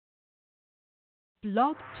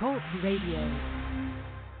Blog Talk Radio.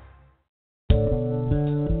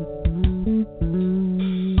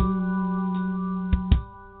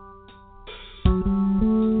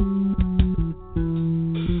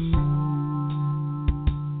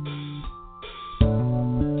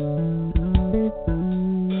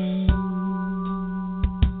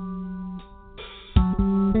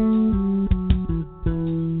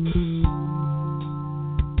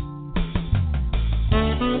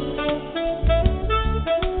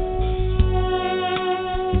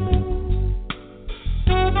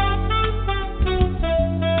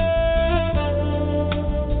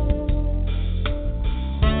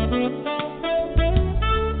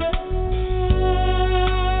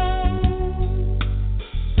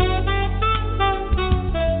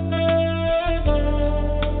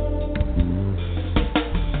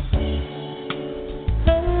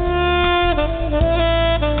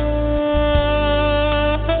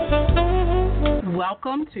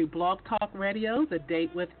 Welcome to Blog Talk Radio, The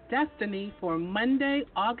Date with Destiny for Monday,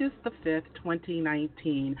 August the 5th,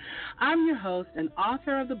 2019. I'm your host and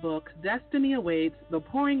author of the book, Destiny Awaits, The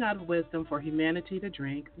Pouring Out of Wisdom for Humanity to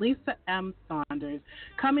Drink, Lisa M. Saunders,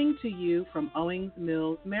 coming to you from Owings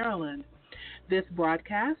Mills, Maryland. This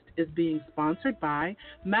broadcast is being sponsored by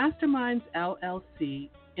Masterminds, LLC,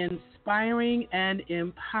 inspiring and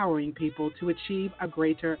empowering people to achieve a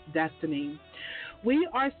greater destiny. We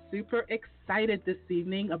are super excited this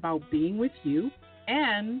evening about being with you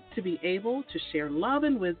and to be able to share love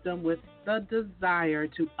and wisdom with the desire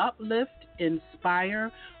to uplift,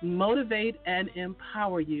 inspire, motivate, and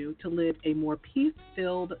empower you to live a more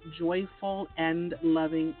peace-filled, joyful, and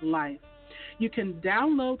loving life. You can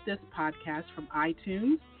download this podcast from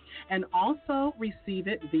iTunes and also receive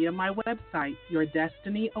it via my website,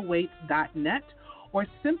 yourdestinyawaits.net, or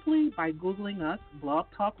simply by Googling us, Blog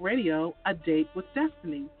Talk Radio, A Date with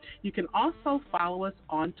Destiny. You can also follow us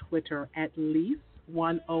on Twitter at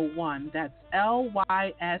Lyse101. That's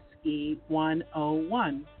Lyse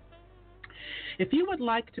 101. If you would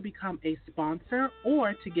like to become a sponsor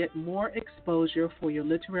or to get more exposure for your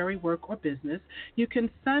literary work or business, you can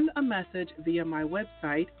send a message via my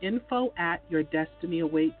website,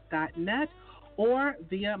 info@yourdestinyawaits.net, or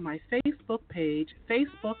via my Facebook page,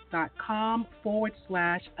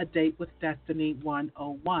 facebook.com/A Date with Destiny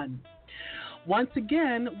 101. Once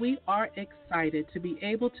again, we are excited to be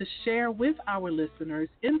able to share with our listeners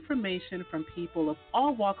information from people of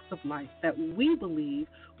all walks of life that we believe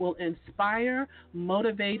will inspire,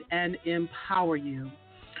 motivate, and empower you.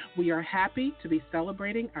 We are happy to be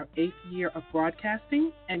celebrating our 8th year of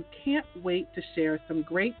broadcasting and can't wait to share some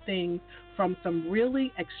great things from some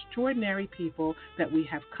really extraordinary people that we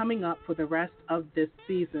have coming up for the rest of this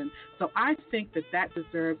season. So I think that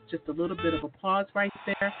deserves just a little bit of applause right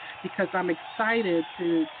there, because I'm excited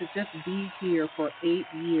to just be here for 8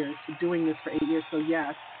 years, doing this for 8 years. So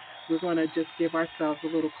yes, we're going to just give ourselves a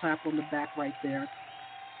little clap on the back right there.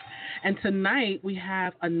 And tonight we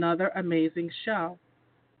have another amazing show.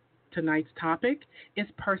 Tonight's topic is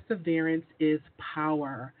Perseverance is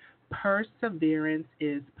Power. Perseverance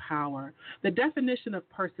is power. The definition of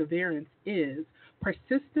perseverance is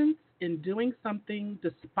persistence in doing something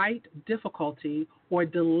despite difficulty or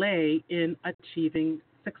delay in achieving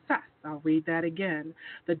success. I'll read that again.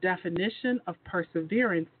 The definition of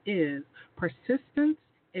perseverance is persistence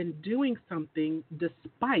in doing something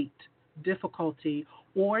despite difficulty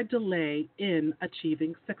or delay in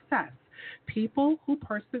achieving success. People who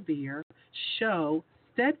persevere show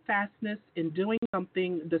steadfastness in doing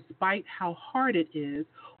something despite how hard it is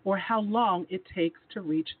or how long it takes to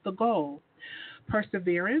reach the goal.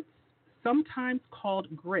 Perseverance, sometimes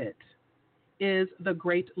called grit, is the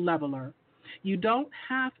great leveler. You don't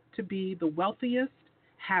have to be the wealthiest,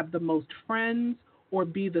 have the most friends, or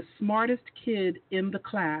be the smartest kid in the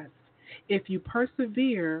class. If you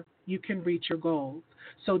persevere, you can reach your goals.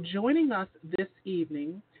 So joining us this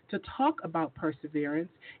evening to talk about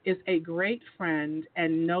perseverance is a great friend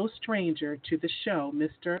and no stranger to the show,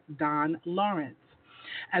 Mr. Don Lawrence.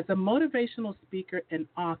 As a motivational speaker and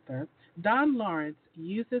author, Don Lawrence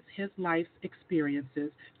uses his life's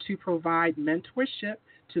experiences to provide mentorship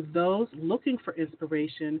to those looking for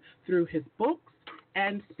inspiration through his books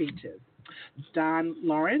and speeches. Don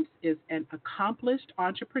Lawrence is an accomplished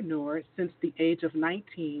entrepreneur since the age of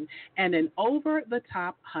 19 and an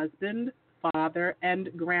over-the-top husband, father,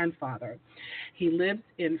 and grandfather. He lives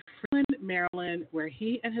in Freeland, Maryland, where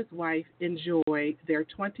he and his wife enjoy their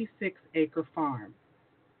 26-acre farm.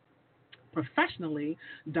 Professionally,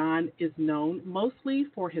 Don is known mostly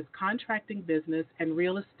for his contracting business and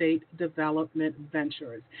real estate development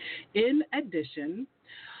ventures. In addition,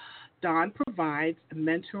 Don provides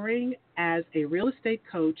mentoring as a real estate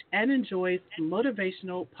coach and enjoys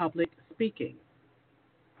motivational public speaking.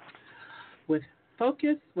 With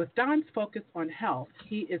with Don's focus on health,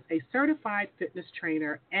 he is a certified fitness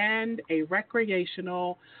trainer and a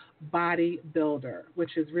recreational bodybuilder,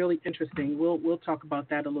 which is really interesting. We'll talk about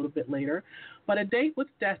that a little bit later. But A Date with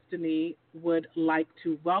Destiny would like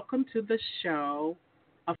to welcome to the show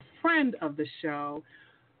a friend of the show.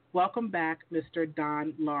 Welcome back, Mr.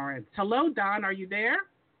 Don Lawrence. Hello, Don. Are you there?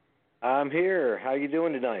 I'm here. How are you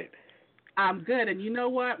doing tonight? I'm good. And you know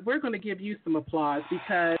what? We're going to give you some applause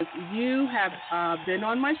because you have been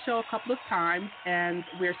on my show a couple of times, and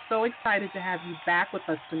we're so excited to have you back with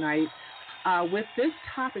us tonight. With this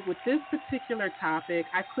topic, with this particular topic,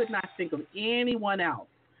 I could not think of anyone else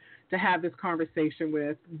to have this conversation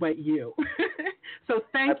with but you. So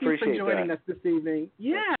thank you for joining us this evening.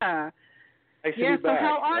 Yeah. Nice to be back. So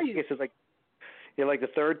how are you? I guess it's like the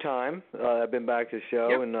third time I've been back to the show,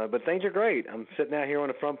 yep. and but things are great. I'm sitting out here on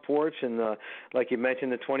the front porch, and like you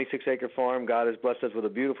mentioned, the 26-acre farm. God has blessed us with a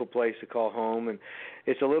beautiful place to call home, and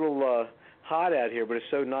it's a little hot out here, but it's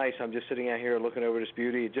so nice. I'm just sitting out here looking over this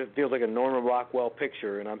beauty. It just feels like a Norman Rockwell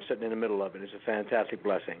picture, and I'm sitting in the middle of it. It's a fantastic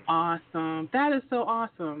blessing. Awesome. That is so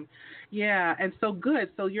awesome. Yeah, and so good.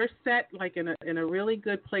 So you're set like in a really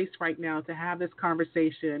good place right now to have this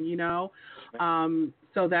conversation, you know?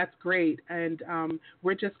 So that's great. And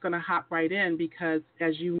we're just going to hop right in because,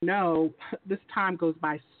 as you know, this time goes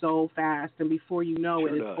by so fast, and before you know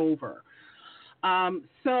it, it's over.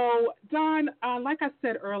 So, Don, like I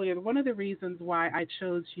said earlier, one of the reasons why I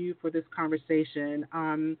chose you for this conversation,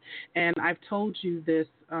 and I've told you this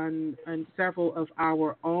on several of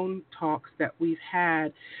our own talks that we've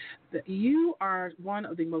had, that you are one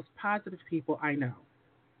of the most positive people I know.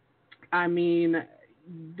 I mean,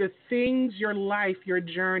 the things, your life, your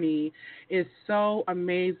journey is so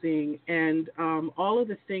amazing, and all of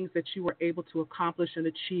the things that you were able to accomplish and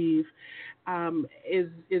achieve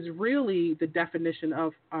is really the definition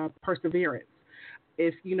of perseverance.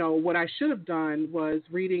 If you know what I should have done was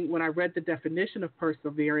when I read the definition of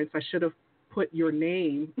perseverance, I should have put your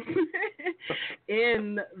name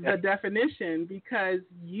in the definition because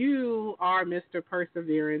you are Mr.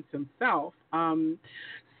 Perseverance himself.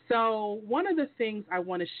 So one of the things I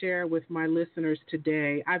want to share with my listeners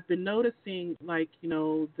today, I've been noticing, like, you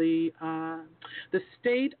know, the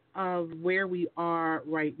state of where we are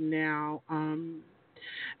right now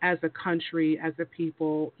as a country, as a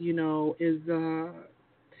people, you know, is for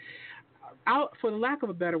the lack of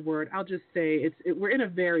a better word, I'll just say we're in a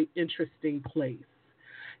very interesting place.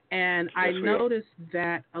 And yes, I noticed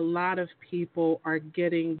that a lot of people are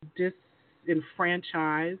getting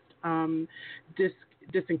disenfranchised,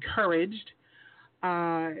 disencouraged.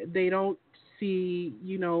 They don't see,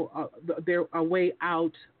 you know, a way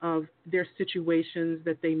out of their situations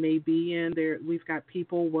that they may be in. We've got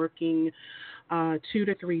people working 2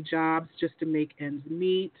 to 3 jobs just to make ends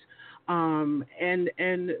meet. And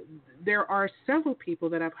there are several people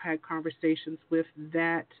that I've had conversations with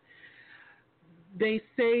that they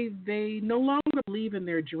say they no longer believe in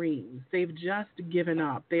their dreams. They've just given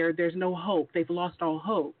up. There's no hope. They've lost all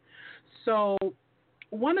hope. So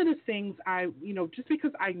one of the things just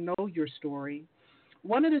because I know your story,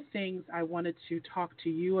 one of the things I wanted to talk to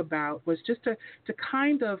you about was just to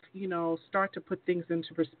kind of, you know, start to put things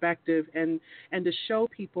into perspective and to show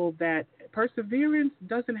people that perseverance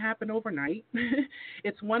doesn't happen overnight.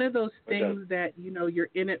 It's one of those things that, you know, you're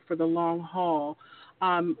in it for the long haul.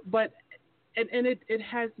 But it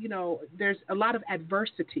has, you know, there's a lot of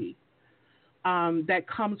adversity that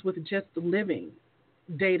comes with just living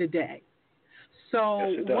day to day. So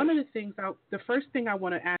yes, one of the things, the first thing I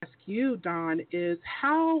want to ask you, Don, is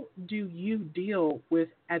how do you deal with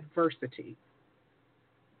adversity?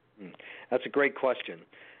 That's a great question.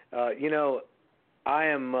 You know, I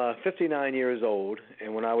am 59 years old,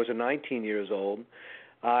 and when I was 19 years old,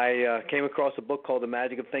 I came across a book called The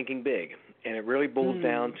Magic of Thinking Big, and it really boils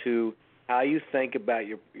down to how you think about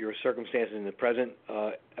your circumstances in the present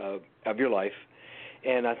of your life.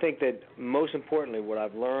 And I think that most importantly, what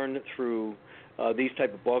I've learned through these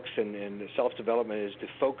type of books and self-development is to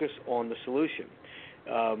focus on the solution.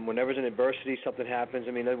 Whenever there's an adversity, something happens,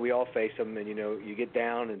 I mean, we all face them, and, you know, you get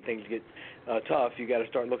down and things get tough, you got to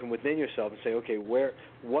start looking within yourself and say, okay,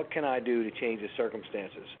 what can I do to change the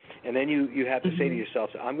circumstances? And then you have to say to yourself,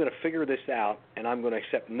 I'm going to figure this out, and I'm going to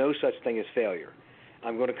accept no such thing as failure.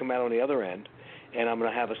 I'm going to come out on the other end, and I'm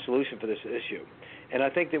going to have a solution for this issue. And I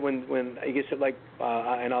think that when you get like,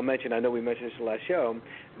 and I'll mention, I know we mentioned this in the last show,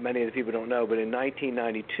 many of the people don't know, but in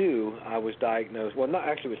 1992, I was diagnosed, well, not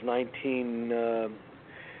actually, it was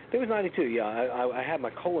I think it was 92. Yeah, I had my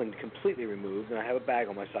colon completely removed, and I have a bag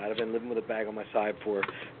on my side. I've been living with a bag on my side for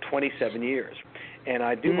 27 years, and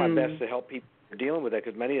I do my best to help people who are dealing with that,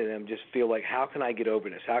 because many of them just feel like, how can I get over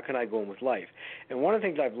this? How can I go on with life? And one of the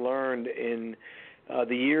things I've learned in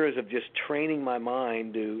the years of just training my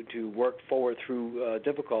mind to work forward through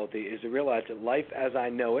difficulty is to realize that life as I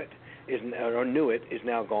know it knew it is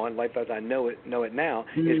now gone. Life as I know it now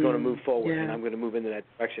is going to move forward, and I'm going to move into that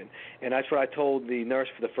direction. And that's what I told the nurse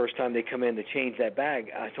for the first time they come in to change that bag.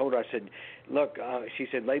 I told her, I said, look, she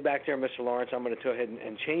said, lay back there, Mr. Lawrence. I'm going to go ahead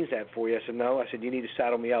and change that for you. I said, no. I said, you need to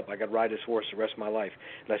saddle me up. I got to ride this horse the rest of my life.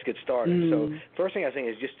 Let's get started. So first thing I think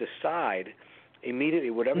is just decide immediately,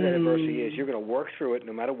 whatever that adversity is, you're going to work through it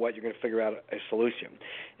no matter what. You're going to figure out a solution.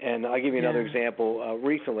 And I'll give you another example.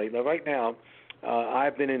 Recently, right now,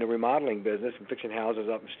 I've been in the remodeling business and fixing houses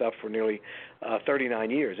up and stuff for nearly 39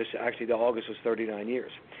 years. Actually, the August was 39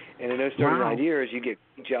 years. And in those 39 years, you get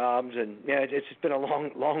jobs, and it's been a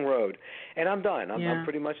long road. And I'm done. I'm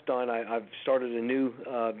pretty much done. I've started a new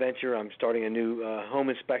venture. I'm starting a new home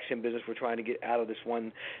inspection business. We're trying to get out of this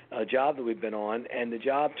one job that we've been on, and the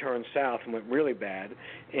job turned south and went really bad.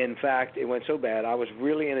 In fact, it went so bad, I was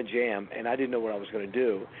really in a jam, and I didn't know what I was going to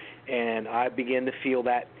do. And I began to feel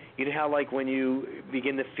that. You know how, like, when you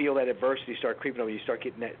begin to feel that adversity start creeping over, you start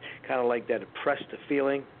getting that kind of like that oppressed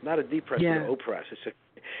feeling, not a depressed, but oppressed.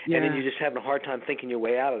 And then you're just having a hard time thinking your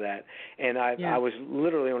way out of that. And I was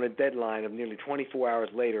literally on a deadline of nearly 24 hours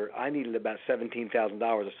later. I needed about $17,000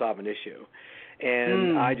 to solve an issue.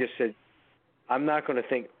 And I just said, I'm not going to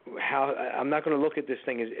think I'm not going to look at this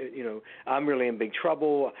thing as, I'm really in big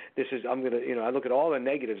trouble. I'm going to, I look at all the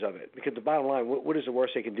negatives of it, because the bottom line, what is the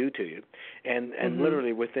worst they can do to you? And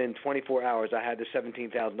literally within 24 hours, I had the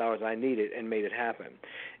 $17,000 I needed and made it happen.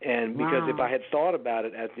 And because if I had thought about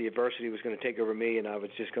it as the adversity was going to take over me and I was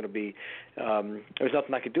just going to be, there was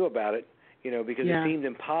nothing I could do about it, because it seemed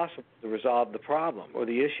impossible to resolve the problem or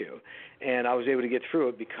the issue. And I was able to get through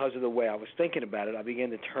it because of the way I was thinking about it. I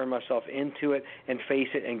began to turn myself into it and face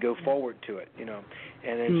it and go forward to it, And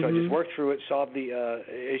then so I just worked through it, solved the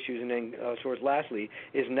issues, and then sort of lastly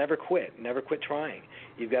is never quit trying.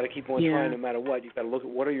 You've got to keep on trying no matter what. You've got to look at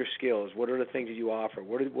what are your skills, what are the things that you offer,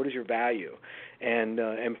 what is your value, and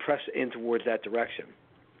press in towards that direction.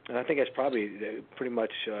 And I think that's probably pretty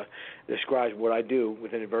much describes what I do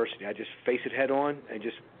with adversity. I just face it head on and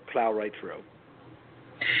just plow right through.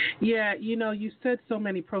 Yeah, you said so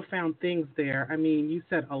many profound things there. I mean, you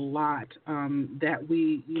said a lot that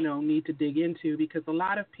we, need to dig into, because a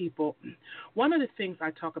lot of people, one of the things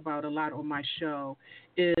I talk about a lot on my show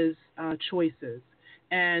is choices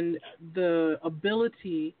and the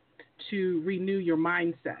ability to renew your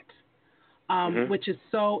mindset. Which is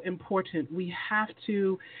so important. We have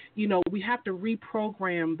to,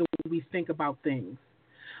 reprogram the way we think about things.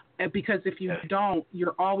 Because if you don't,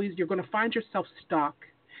 you're going to find yourself stuck,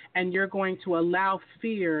 and you're going to allow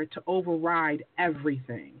fear to override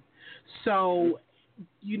everything. So,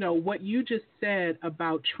 what you just said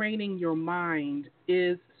about training your mind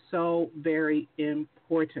is so very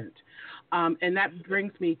important. And that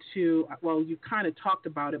brings me to, well, you kind of talked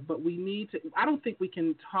about it, but I don't think we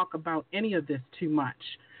can talk about any of this too much.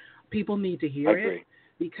 People need to hear it,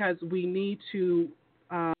 because we need to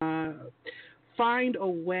find a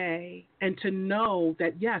way and to know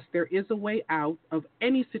that, yes, there is a way out of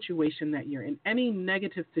any situation that you're in, any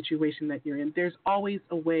negative situation that you're in. There's always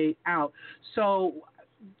a way out. So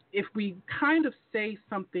if we kind of say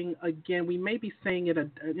something again, we may be saying it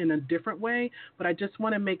in a different way, but I just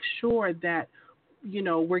want to make sure that,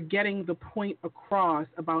 we're getting the point across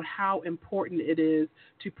about how important it is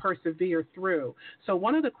to persevere through. So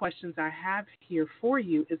one of the questions I have here for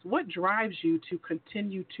you is, what drives you to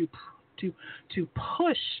continue to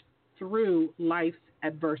push through life's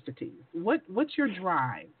adversities? What's your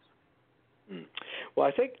drive? Well,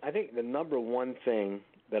 I think the number one thing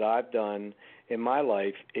that I've done in my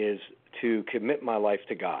life is to commit my life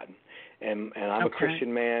to God. And I'm a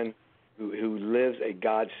Christian man who lives a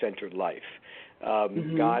God-centered life.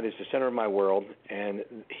 God is the center of my world, and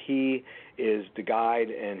He is the guide,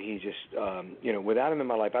 and He just, without Him in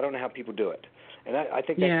my life, I don't know how people do it. And I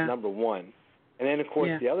think that's number one. And then, of course,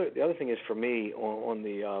 the other thing is, for me, on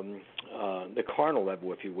the carnal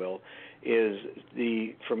level, if you will, is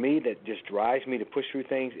for me that just drives me to push through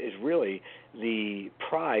things is really the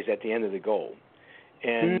prize at the end of the goal.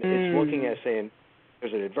 And it's looking at saying,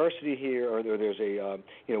 there's an adversity here, or there's a,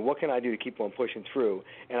 what can I do to keep on pushing through?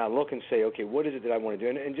 And I look and say, okay, what is it that I want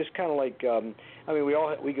to do? And just kind of like,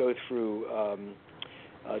 we go through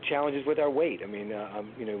challenges with our weight. I mean,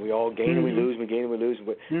 we all gain and we lose, we gain and we lose.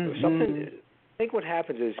 But something think what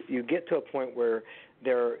happens is you get to a point where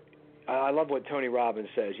there. I love what Tony Robbins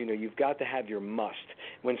says. You know, you've got to have your must.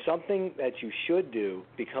 When something that you should do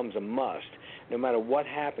becomes a must, no matter what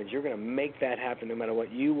happens, you're going to make that happen. No matter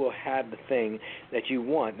what, you will have the thing that you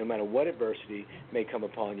want. No matter what adversity may come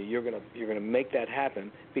upon you, you're going to make that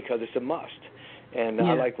happen because it's a must. And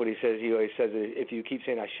I like what he says. He always says, if you keep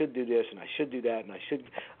saying, I should do this and I should do that and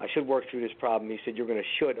I should work through this problem, he said, you're going to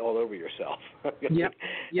should all over yourself. Yep.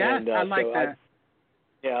 Yeah, I like that.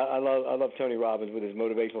 I love Tony Robbins with his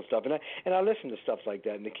motivational stuff, and I listen to stuff like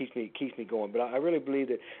that, and it keeps me going. But I really believe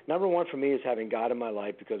that number one for me is having God in my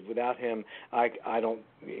life, because without Him, I don't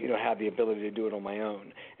have the ability to do it on my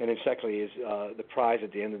own. And then secondly is the prize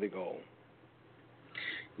at the end of the goal.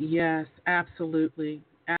 Yes, absolutely,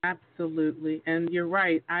 absolutely, and you're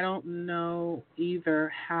right. I don't know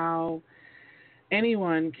either how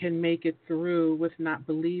anyone can make it through with not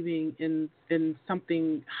believing in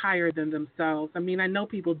something higher than themselves. I mean, I know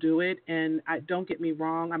people do it, and don't get me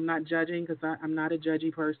wrong, I'm not judging, because I'm not a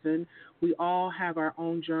judgy person. We all have our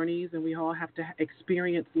own journeys, and we all have to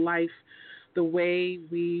experience life the way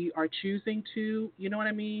we are choosing to, you know what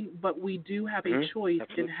I mean? But we do have a choice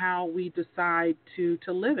in how we decide to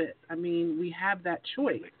live it. I mean, we have that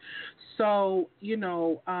choice. So,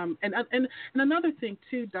 and another thing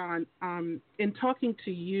too, Don, in talking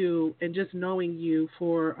to you and just knowing you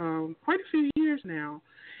for quite a few years now,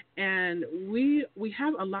 and we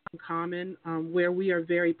have a lot in common where we are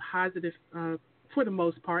very positive, for the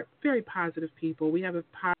most part, very positive people. We have a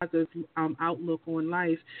positive outlook on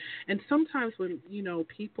life. And sometimes when,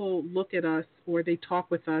 people look at us or they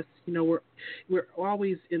talk with us, we're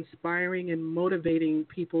always inspiring and motivating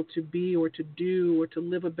people to be or to do or to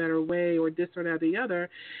live a better way or this or that or the other.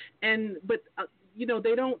 But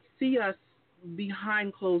they don't see us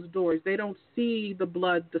behind closed doors. They don't see the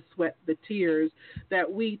blood, the sweat, the tears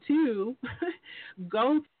that we too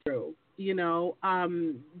go through.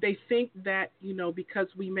 They think that, because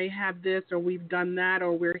we may have this or we've done that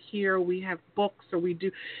or we're here, we have books or we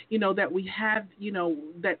do, that we have,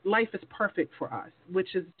 that life is perfect for us,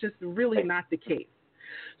 which is just really not the case.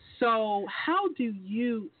 So how do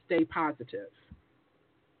you stay positive?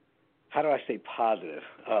 How do I stay positive?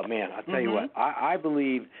 Man, I'll tell you what, I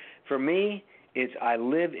believe for me, I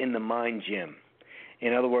live in the mind gym.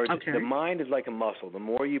 In other words, the mind is like a muscle. The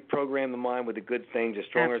more you program the mind with the good things, the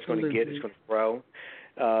stronger it's going to get, it's going to grow.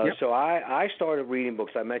 So I started reading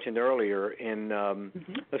books. I mentioned earlier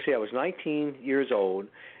let's see, I was 19 years old,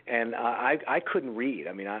 and I couldn't read.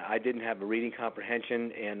 I mean, I didn't have a reading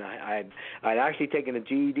comprehension, and I'd actually taken a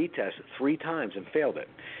GED test 3 times and failed it.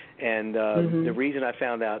 And the reason I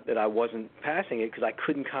found out that I wasn't passing it because I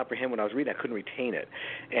couldn't comprehend what I was reading. I couldn't retain it.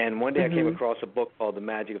 And one day I came across a book called The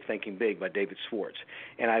Magic of Thinking Big by David Schwartz.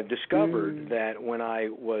 And I discovered that when I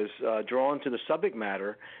was drawn to the subject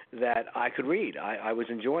matter that I could read. I was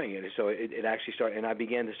enjoying it. So it actually started, and I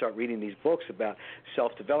began to start reading these books about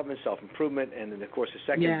self-development, self-improvement, and then, of course, the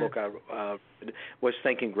second book I was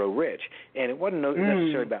Think and Grow Rich. And it wasn't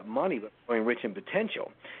necessarily about money, but growing rich in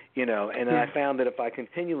potential. And then I found that if I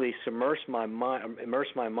continually immerse my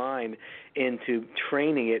mind into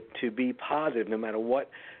training it to be positive, no matter what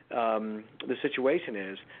the situation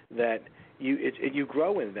is, that you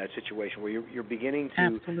grow into that situation where you're beginning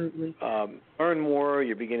to learn more,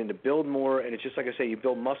 you're beginning to build more, and it's just like I say, you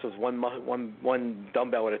build muscles one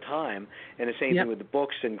dumbbell at a time. And the same thing with the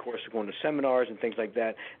books, and of course going to seminars and things like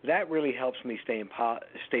that. That really helps me stay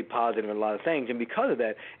positive in a lot of things. And because of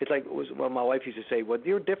that, it's like my wife used to say, well,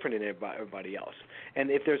 you're different than everybody else. And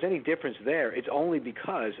if there's any difference there, it's only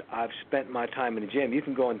because I've spent my time in the gym. You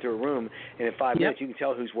can go into a room, and in 5 minutes you can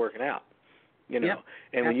tell who's working out.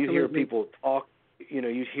 And when you hear people talk,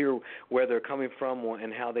 you hear where they're coming from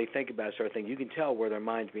and how they think about certain things. You can tell where their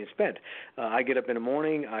mind's being spent. I get up in the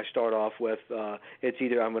morning. I start off with it's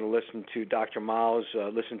either I'm going to listen to Dr. Miles,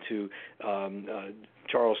 listen to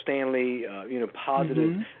Charles Stanley,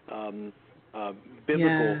 positive,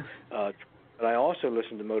 biblical. But I also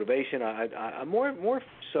listen to motivation. I more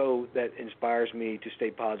so that inspires me to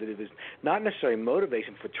stay positive is not necessarily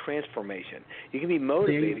motivation, for transformation. You can be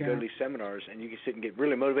motivated to go to these seminars, and you can sit and get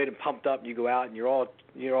really motivated and pumped up, and you go out and you're all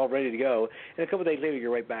ready to go, and a couple of days later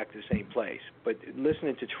you're right back to the same place. But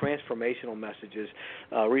listening to transformational messages,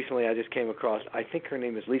 recently I just came across, I think her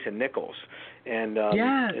name is Lisa Nichols, and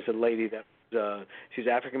it's a lady that she's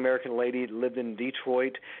an African American lady, lived in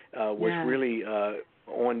Detroit, was really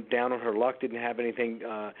down on her luck, didn't have anything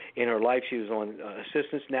in her life. She was on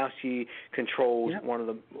assistance. Now she controls one of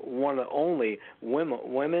the only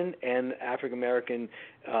women and African American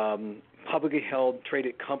publicly held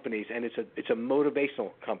traded companies, and it's a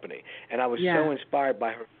motivational company. And I was so inspired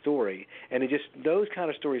by her story, and it just those kind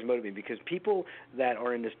of stories motivate me because people that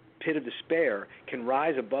are in this pit of despair can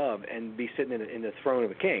rise above and be sitting in the throne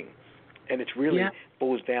of a king. And it's really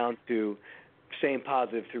boils down to staying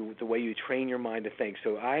positive through the way you train your mind to think.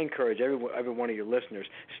 So I encourage every one of your listeners,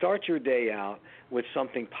 start your day out with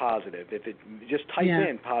something positive. Just type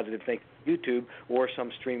in positive think YouTube or some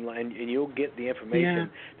streamline, and you'll get the information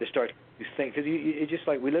to start to think. Because it's just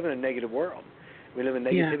like we live in a negative world. We live in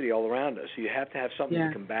negativity all around us. So you have to have something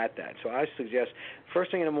to combat that. So I suggest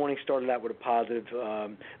first thing in the morning, start it out with a positive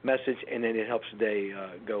message, and then it helps the day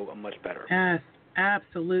go much better. Yes.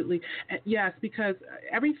 Absolutely. Yes, because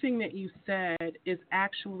everything that you said is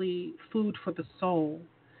actually food for the soul.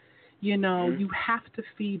 You know, you have to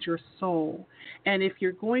feed your soul. And if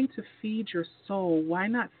you're going to feed your soul, why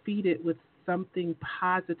not feed it with something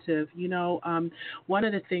positive? You know, one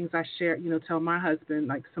of the things I share, tell my husband,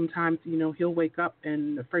 like sometimes, he'll wake up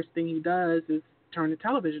and the first thing he does is turn the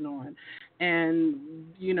television on, and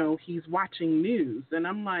he's watching news, and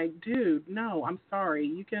I'm like, dude, no, I'm sorry,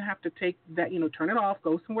 you can have to take that, turn it off,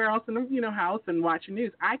 go somewhere else in the house and watch your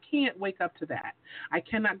news. I can't wake up to that. I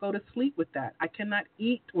cannot go to sleep with that. I cannot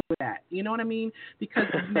eat with that. You know what I mean? Because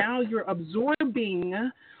now you're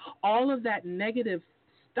absorbing all of that negative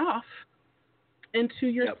stuff into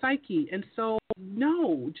your psyche. And so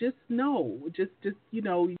just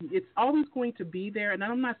it's always going to be there. And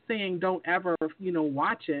I'm not saying don't ever,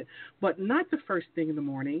 watch it, but not the first thing in the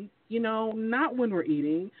morning, not when we're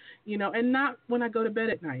eating, and not when I go to bed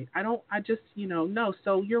at night. No.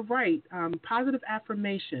 So you're right. Positive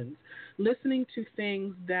affirmations, listening to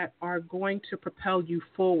things that are going to propel you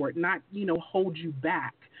forward, not, hold you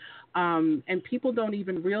back. And people don't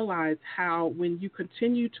even realize how when you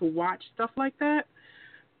continue to watch stuff like that,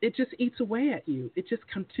 it just eats away at you. It just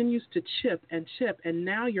continues to chip, and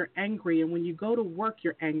now you're angry. And when you go to work,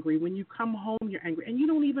 you're angry. When you come home, you're angry. And you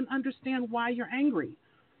don't even understand why you're angry.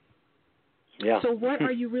 Yeah. So what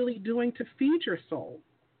are you really doing to feed your soul?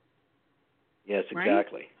 Yes,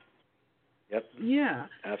 exactly. Right? Yep. Yeah.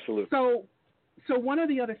 Absolutely. So one of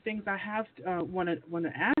the other things I have want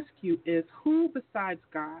to ask you is, who besides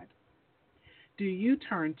God do you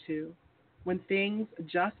turn to when things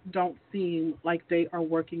just don't seem like they are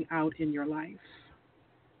working out in your life?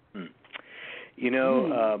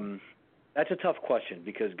 That's a tough question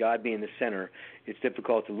because God being the center, it's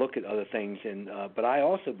difficult to look at other things. But I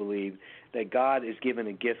also believe that God is given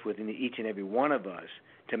a gift within each and every one of us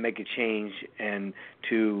to make a change and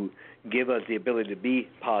to give us the ability to be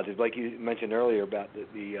positive. Like you mentioned earlier about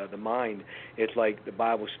the mind, it's like the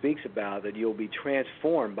Bible speaks about that you'll be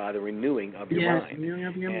transformed by the renewing of your mind. Renewing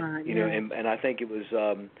of your mind. And I think it was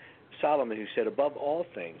Solomon who said, above all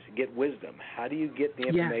things, get wisdom. How do you get the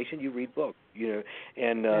information? You read books.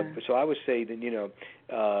 So I would say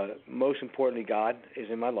that most importantly, God is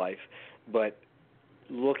in my life, but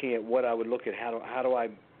looking at what I would look at, how do I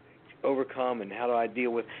overcome and how do I deal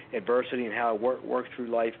with adversity and how I work through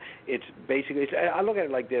life. It's basically, I look at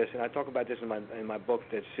it like this, and I talk about this in my book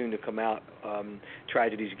that's soon to come out,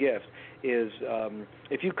 Tragedy's Gift, is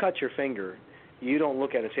if you cut your finger, you don't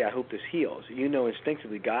look at it and say, I hope this heals. You know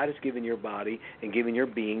instinctively God has given your body and given your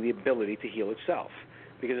being the ability to heal itself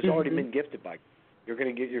because it's already been gifted by God. You're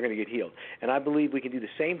going to get healed. And I believe we can do the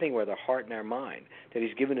same thing with our heart and our mind, that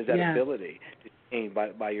He's given us that ability to change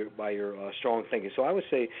by your strong thinking. So I would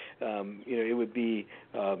say, it would be,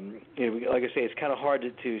 like I say, it's kind of hard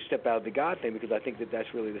to step out of the God thing because I think that's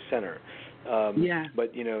really the center.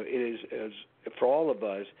 But it is for all of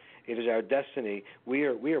us. It is our destiny. We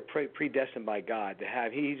are predestined by God to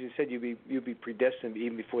have. He even said you'd be predestined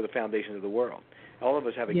even before the foundation of the world. All of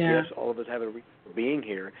us have a gift. All of us have a reason for being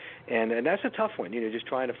here, and that's a tough one. Just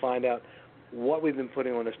trying to find out what we've been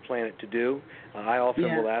putting on this planet to do. I often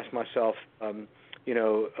will ask myself. I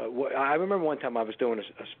remember one time I was doing a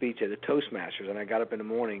speech at the Toastmasters, and I got up in the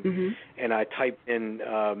morning and I typed in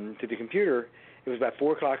to the computer. It was about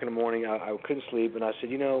 4 o'clock in the morning. I couldn't sleep, and I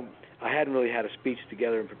said, I hadn't really had a speech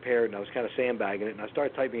together and prepared, and I was kind of sandbagging it. And I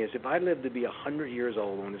started typing as if I lived to be 100 years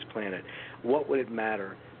old on this planet, what would it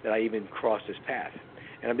matter that I even crossed this path?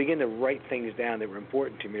 And I began to write things down that were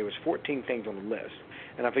important to me. There was 14 things on the list,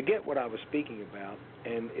 and I forget what I was speaking about.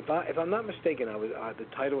 And if I'm not mistaken, the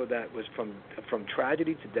title of that was from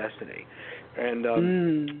tragedy to destiny.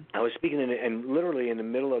 And I was speaking, and literally in the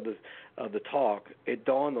middle of the talk, it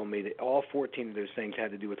dawned on me that all 14 of those things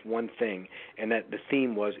had to do with one thing, and that the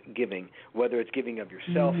theme was giving, whether it's giving of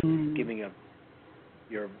yourself, giving of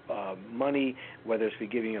your money, whether it's the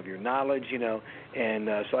giving of your knowledge, And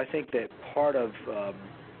so I think that part of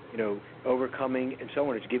overcoming and so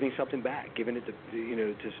on. It's giving something back, giving it to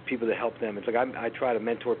people to help them. It's like I try to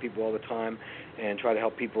mentor people all the time and try to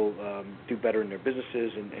help people do better in their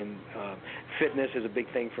businesses. And fitness is a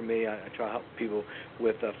big thing for me. I try to help people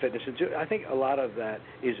with fitness. And I think a lot of that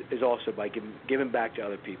is also by giving back to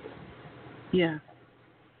other people. Yeah,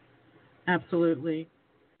 absolutely.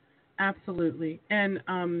 Absolutely. And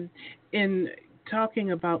in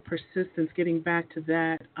talking about persistence, getting back to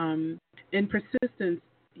that, in persistence,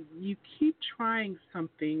 you keep trying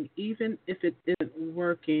something even if it isn't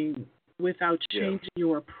working without changing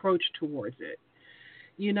your approach towards it.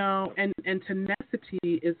 And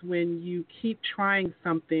tenacity is when you keep trying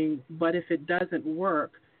something, but if it doesn't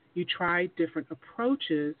work, you try different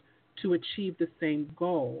approaches to achieve the same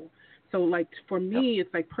goal. So, like, for me,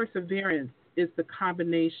 it's like perseverance is the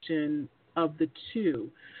combination of the two.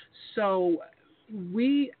 So,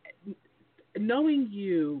 knowing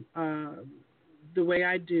you the way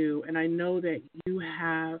I do, and I know that you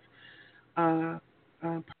have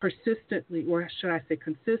persistently, or should I say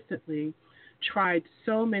consistently, tried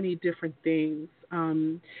so many different things,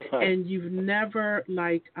 and you've never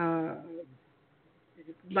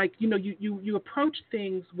you approach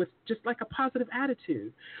things with just like a positive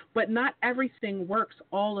attitude, but not everything works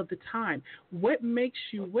all of the time. What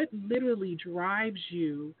literally drives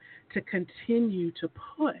you to continue to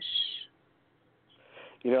push?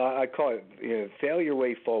 I call it, fail your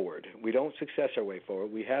way forward. We don't success our way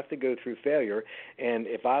forward. We have to go through failure. And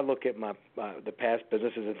if I look at the past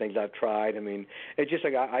businesses and things I've tried, I mean, it's just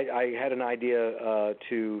like I had an idea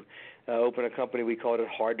to open a company. We called it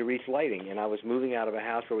Hard to Reach Lighting. And I was moving out of a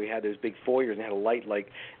house where we had those big foyers and had a light like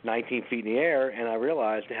 19 feet in the air, and I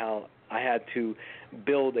realized how I had to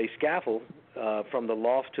build a scaffold from the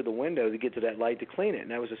loft to the window to get to that light to clean it.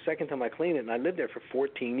 And that was the second time I cleaned it, and I lived there for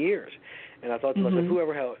 14 years. And I thought to myself,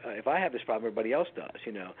 if I have this problem, everybody else does,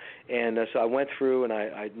 And so I went through and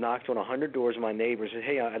I knocked on 100 doors of my neighbors and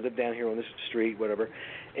said, hey, I live down here on this street, whatever.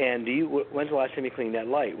 And when's the last time you cleaned that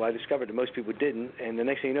light? Well, I discovered that most people didn't. And the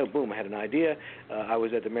next thing you know, boom, I had an idea. I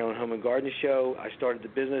was at the Maryland Home and Garden Show. I started the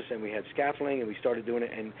business, and we had scaffolding, and we started doing it.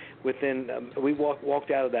 And within, we walked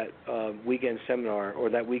out of that weekend seminar or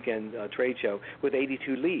that weekend trade show with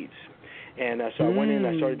 82 leads. And so I went in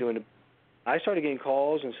and I started getting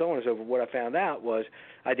calls and so on and so forth. What I found out was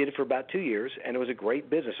I did it for about 2 years, and it was a great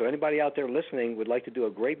business. So anybody out there listening would like to do a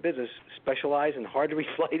great business, specialize in hard-to-reach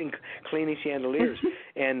lighting, cleaning chandeliers.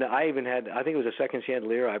 And I even had, I think it was the second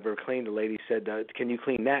chandelier I ever cleaned. The lady said, can you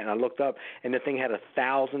clean that? And I looked up, and the thing had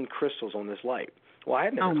 1,000 crystals on this light. Well, I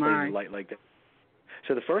had never cleaned a light like that.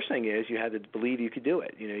 So the first thing is you had to believe you could do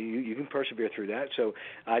it. You can persevere through that. So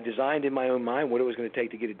I designed in my own mind what it was going to take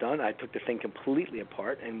to get it done. I took the thing completely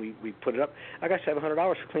apart, and we put it up. I got $700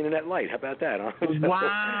 for cleaning that light. How about that? Huh?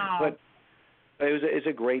 Wow. But it's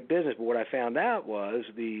a great business. But what I found out was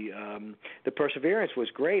the perseverance was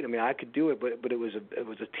great. I mean, I could do it, but it was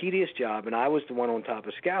a tedious job, and I was the one on top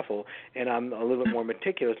of scaffold, and I'm a little bit more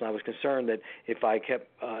meticulous. And I was concerned that if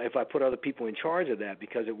I put other people in charge of that,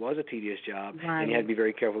 because it was a tedious job, and you had to be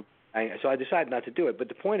very careful. So I decided not to do it. But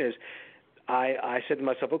the point is, I said to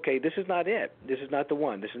myself, okay, this is not it. This is not the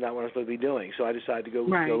one. This is not what I'm supposed to be doing. So I decided to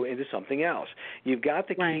go into something else. You've got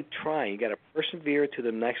to keep trying. You've got to persevere to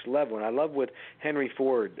the next level. And I love what Henry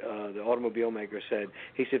Ford, the automobile maker, said.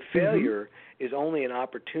 He said, failure is only an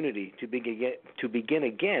opportunity to begin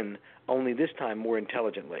again, only this time more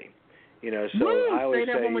intelligently. So I always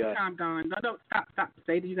say that one more time, Don. No, stop.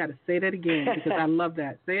 You got to say that again because I love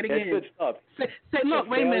that. Say it again. That's good stuff. Say look,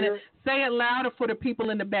 wait a minute. Say it louder for the people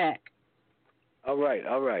in the back. All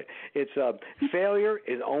right. It's failure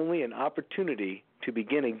is only an opportunity to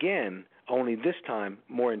begin again, only this time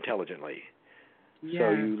more intelligently. Yes. So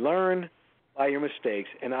you learn by your mistakes.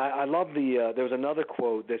 And I love there was another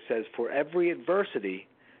quote that says, for every adversity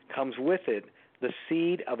comes with it the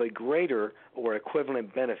seed of a greater or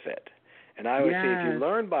equivalent benefit. And I always say, if you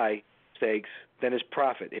learn by mistakes, then it's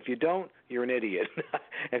profit. If you don't, you're an idiot.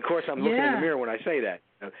 And, of course, I'm looking in the mirror when I say that.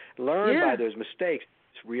 Learn by those mistakes.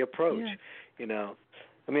 Reapproach.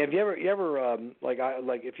 I mean, have you ever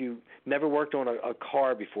if you never worked on a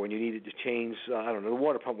car before and you needed to change, I don't know, the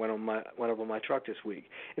water pump went up on my truck this week,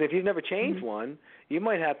 and if you've never changed one, you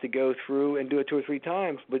might have to go through and do it 2 or 3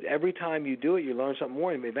 times. But every time you do it, you learn something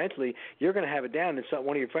more, and eventually you're going to have it down. And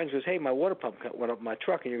one of your friends goes, "Hey, my water pump went up my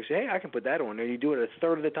truck," and you say, "Hey, I can put that on," and you do it a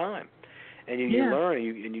third of the time, and you learn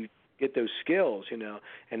and you get those skills,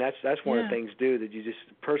 and that's one of the things that you just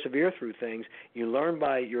persevere through things. You learn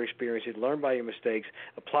by your experiences, learn by your mistakes,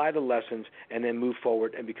 apply the lessons, and then move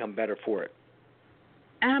forward and become better for it.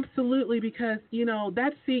 Absolutely, because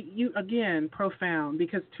that's you again profound.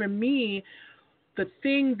 Because for me, the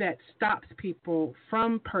thing that stops people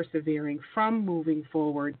from persevering, from moving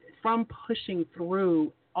forward, from pushing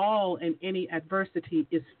through all and any adversity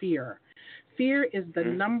is fear. Fear is the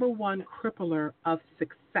number one crippler of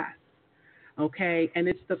success. Okay, and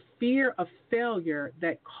it's the fear of failure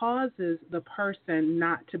that causes the person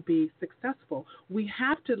not to be successful. We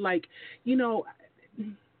have to,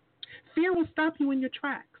 fear will stop you in your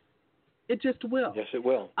tracks. It just will. Yes, it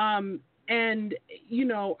will. And,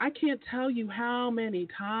 I can't tell you how many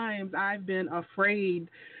times I've been afraid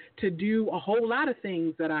to do a whole lot of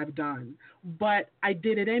things that I've done, but I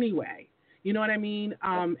did it anyway. You know what I mean?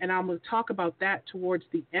 And I'm going to talk about that towards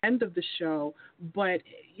the end of the show. But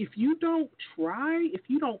if you don't try, if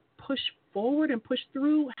you don't push forward and push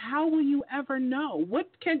through, how will you ever know? What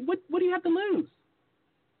do you have to lose?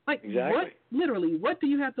 Exactly. What do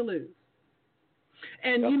you have to lose?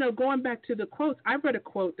 And, going back to the quotes, I read a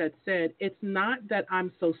quote that said, it's not that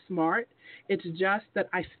I'm so smart, it's just that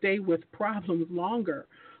I stay with problems longer.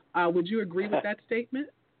 Would you agree with that statement?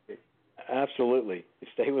 Absolutely. You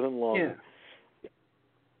stay with them longer.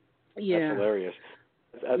 Yeah. That's hilarious.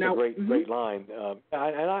 That's a great line.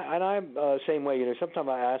 And I'm same way. Sometimes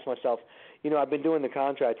I ask myself, I've been doing the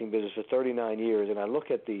contracting business for 39 years, and I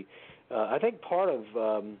look at I think part of,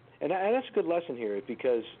 and that's a good lesson here, is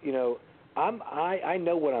because, I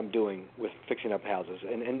know what I'm doing with fixing up houses,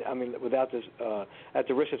 and I mean, without this, at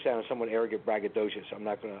the risk of sounding somewhat arrogant, braggadocious, I'm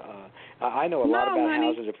not going to. I know a lot about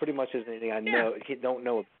houses. It pretty much isn't anything I don't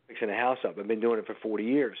know about fixing a house up. I've been doing it for 40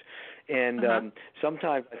 years, and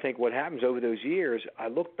sometimes I think what happens over those years, I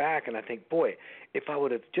look back and I think, boy, if I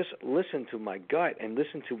would have just listened to my gut and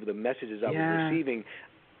listened to the messages I was receiving.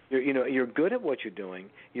 You're good at what you're doing.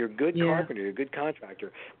 You're a good carpenter. You're a good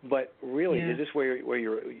contractor. But really, is this where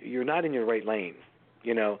you're not in your right lane?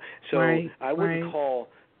 So I wouldn't call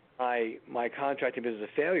my contracting business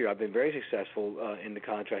a failure. I've been very successful in the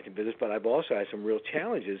contracting business, but I've also had some real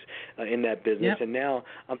challenges in that business. And now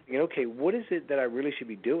I'm thinking, okay, what is it that I really should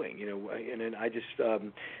be doing? And then I just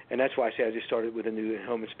and that's why I say I just started with a new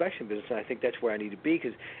home inspection business, and I think that's where I need to be,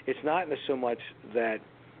 because it's not so much that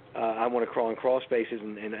I want to crawl in crawl spaces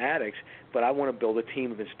and attics, but I want to build a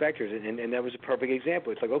team of inspectors, and that was a perfect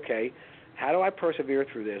example. It's like, okay, how do I persevere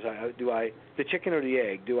through this? The chicken or the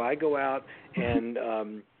egg? Do I go out and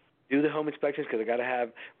do the home inspections because I got to have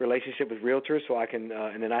relationship with realtors so I can,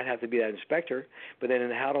 and then I'd have to be that inspector. But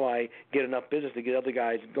then how do I get enough business to get other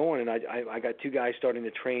guys going? And I got two guys starting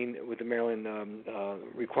to train with the Maryland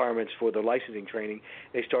requirements for the licensing training.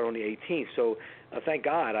 They start on the 18th. So thank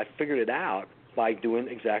God I figured it out by doing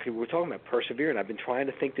exactly what we're talking about, persevering. I've been trying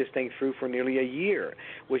to think this thing through for nearly a year,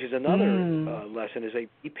 which is another lesson, is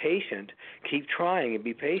be patient, keep trying and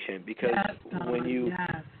be patient, because when you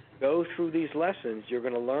go through these lessons, you're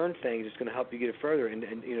going to learn things. It's going to help you get further, and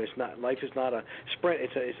it's not, life is not a sprint,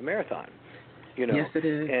 it's a marathon. Yes, it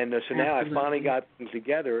is. And so now I finally got things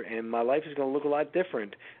together, and my life is going to look a lot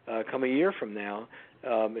different come a year from now.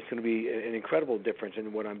 It's going to be an incredible difference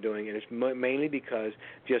in what I'm doing, and it's mainly because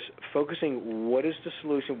just focusing, what is the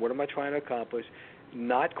solution, what am I trying to accomplish,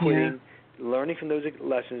 not quitting, learning from those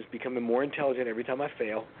lessons, becoming more intelligent every time I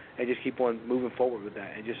fail, and just keep on moving forward with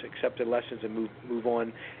that, and just accept the lessons and move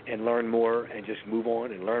on and learn more, and just move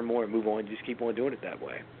on and learn more and move on, just keep on doing it that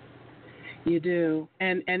way. You do,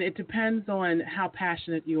 and it depends on how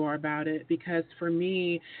passionate you are about it, because for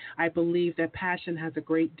me, I believe that passion has a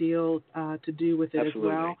great deal to do with it as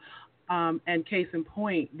well. And case in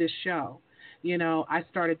point, this show. I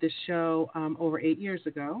started this show over 8 years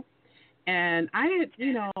ago, and I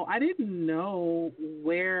didn't know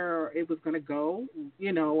where it was going to go,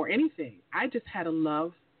 or anything. I just had a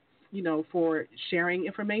love, for sharing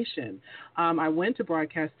information. I went to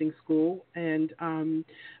broadcasting school, and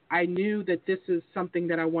I knew that this is something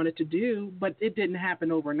that I wanted to do, but it didn't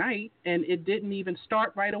happen overnight, and it didn't even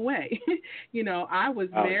start right away. I was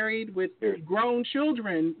married with grown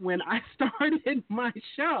children when I started my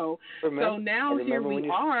show. So now here we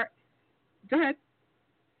are. Go ahead.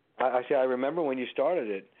 I remember when you started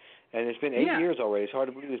it, and it's been 8 years already. It's hard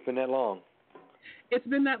to believe it's been that long. It's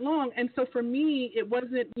been that long. And so for me, it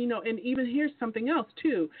wasn't, and even here's something else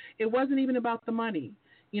too. It wasn't even about the money.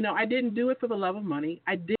 I didn't do it for the love of money.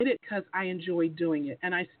 I did it because I enjoy doing it,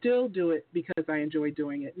 and I still do it because I enjoy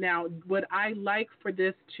doing it. Now, would I like for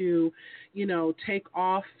this to, take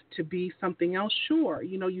off to be something else? Sure.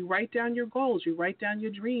 You write down your goals, you write down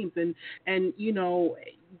your dreams, and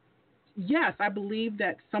yes, I believe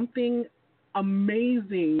that something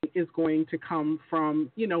amazing is going to come from,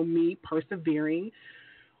 me persevering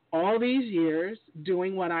all these years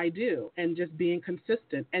doing what I do and just being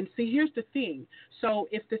consistent. And see, here's the thing. So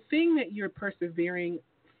if the thing that you're persevering,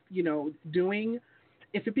 doing,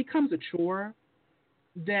 if it becomes a chore,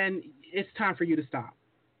 then it's time for you to stop.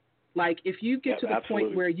 Like if you get to the absolutely.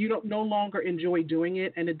 point where you don't no longer enjoy doing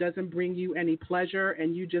it and it doesn't bring you any pleasure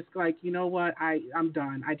and you just like, you know what, I'm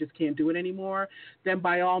done. I just can't do it anymore. Then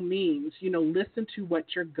by all means, listen to what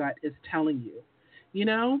your gut is telling you,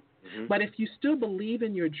 Mm-hmm. But if you still believe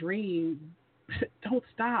in your dream, don't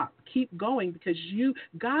stop. Keep going because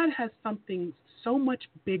God has something so much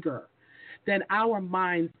bigger than our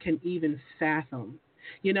minds can even fathom.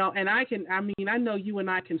 And I know you and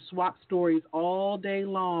I can swap stories all day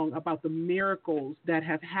long about the miracles that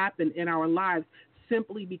have happened in our lives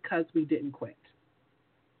simply because we didn't quit.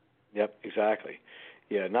 Yep, exactly.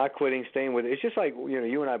 Yeah, not quitting, staying with it. It's just like,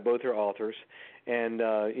 you and I both are authors. And,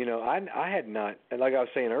 I had not, like I was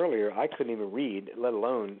saying earlier, I couldn't even read, let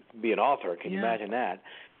alone be an author. Can you imagine that?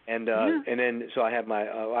 And and then so I have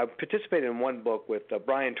I participated in one book with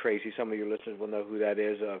Brian Tracy. Some of your listeners will know who that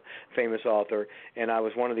is, a famous author. And I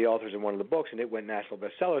was one of the authors in one of the books, and it went national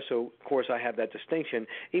bestseller. So of course I have that distinction.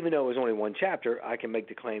 Even though it was only one chapter, I can make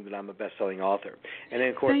the claim that I'm a best-selling author. And then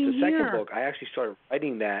of course the second book, I actually started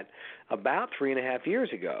writing that about 3.5 years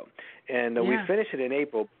ago. And we finished it in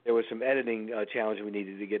April. There was some editing challenges we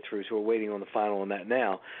needed to get through, so we're waiting on the final on that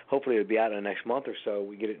now. Hopefully it'll be out in the next month or so.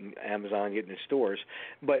 We get it in Amazon, get it in stores.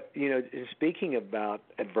 But, in speaking about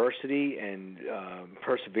adversity and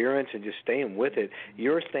perseverance and just staying with it,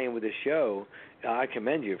 you're staying with the show. I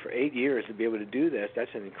commend you for 8 years to be able to do this. That's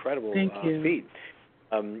an incredible feat.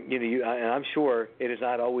 And I'm sure it has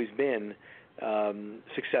not always been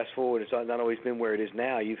successful, and it's not always been where it is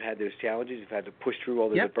now. You've had those challenges. You've had to push through all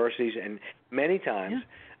those adversities, and many times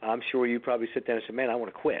I'm sure you probably sit down and say, man, I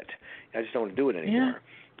want to quit. I just don't want to do it anymore.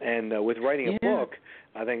 And with writing a book,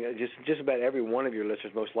 I think just about every one of your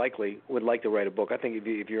listeners most likely would like to write a book. I think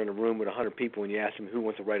if you're in a room with 100 people and you ask them who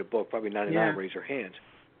wants to write a book, probably 99 raise their hands.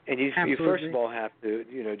 And you first of all have to,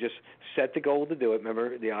 just set the goal to do it.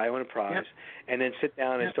 Remember the Iowa Prize, and then sit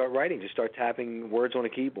down and start writing. Just start tapping words on a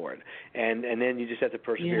keyboard, and then you just have to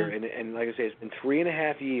persevere. And like I say, it's been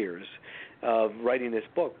 3.5 years of writing this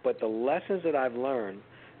book. But the lessons that I've learned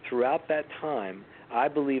throughout that time, I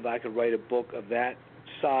believe I could write a book of that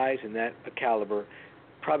size and that caliber,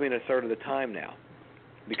 probably in a third of the time now.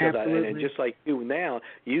 Because and just like you now,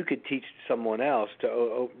 you could teach someone else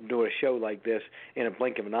to do a show like this in a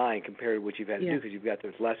blink of an eye compared to what you've had to do because you've got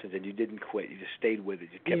those lessons and you didn't quit. You just stayed with it.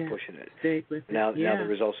 You kept pushing it. Stayed with it. Now the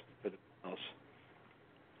results for the else.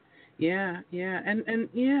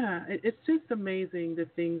 It's just amazing the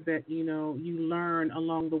things that you learn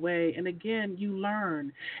along the way. And again, you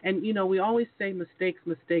learn. And we always say mistakes.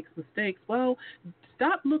 Well,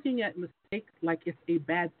 stop looking at mistakes like it's a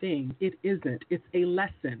bad thing. It isn't. It's a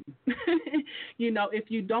lesson. If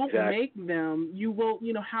you don't make them, you will.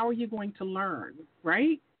 How are you going to learn,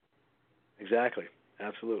 right? Exactly.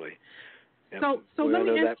 Absolutely. Yep. So let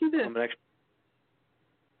me ask you this.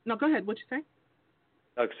 No, go ahead. What'd you say?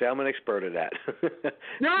 Okay, I'm an expert at that.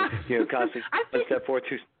 No. Constantly one step forward,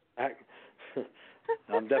 two back.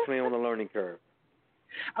 I'm definitely on the learning curve.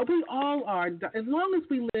 We all are. As long as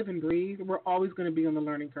we live and breathe, we're always going to be on the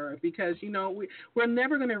learning curve because, we're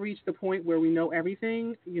never going to reach the point where we know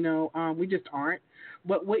everything. We just aren't.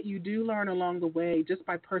 But what you do learn along the way, just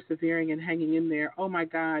by persevering and hanging in there, oh, my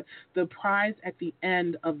God, the prize at the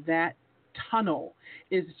end of that tunnel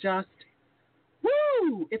is just,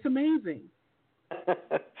 woo, it's amazing.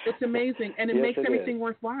 It's amazing, and it makes everything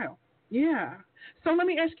worthwhile. Yeah. So let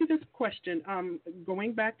me ask you this question.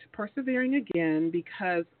 Going back to persevering again,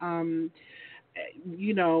 because the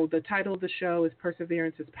title of the show is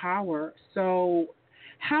Perseverance is Power. So,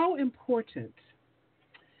 how important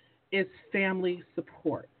is family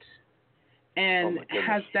support? And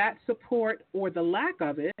has that support or the lack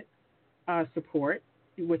of it, support,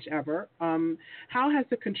 whichever, how has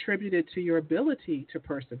it contributed to your ability to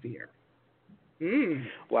persevere?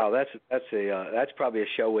 Wow, that's probably a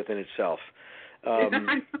show within itself.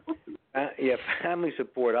 Family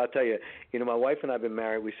support. I'll tell you. My wife and I have been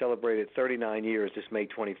married. We celebrated 39 years this May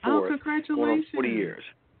 24th. Oh, congratulations! Going on 40 years.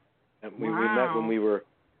 We met when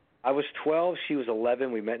I was 12. She was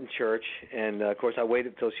 11. We met in church, and of course, I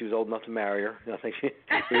waited until she was old enough to marry her. I think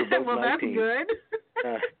we were both 19.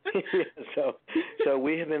 That's good. So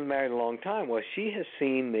we have been married a long time. Well, she has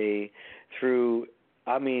seen me through.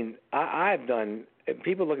 I mean, I've done.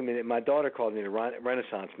 People look at me. My daughter called me the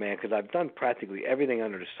Renaissance man because I've done practically everything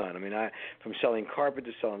under the sun. I mean, from selling carpet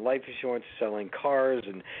to selling life insurance, to selling cars,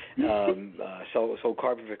 and sold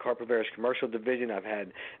carpet for Carpet Bear's commercial division.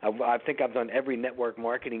 I think I've done every network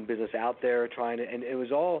marketing business out there and it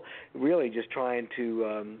was all really just trying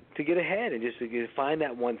to get ahead and just to find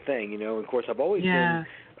that one thing. And of course, I've always been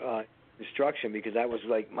instruction, because that was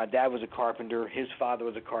like my dad was a carpenter, his father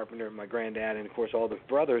was a carpenter, my granddad, and of course all the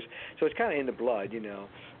brothers. So it's kind of in the blood,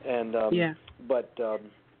 And but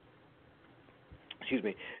excuse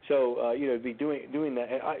me. So be doing that.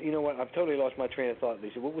 And you know what? I've totally lost my train of thought,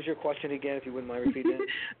 Lisa. What was your question again? If you wouldn't mind repeating that.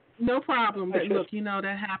 No problem. Look,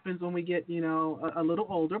 that happens when we get, a little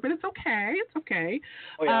older, but it's okay. It's okay.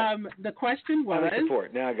 Oh, yeah. The question was... Family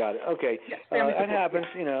support. Now I got it. Okay. Yes, that happens,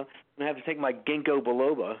 I have to take my ginkgo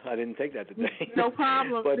biloba. I didn't take that today. No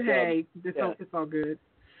problem. But, hey, it's all good.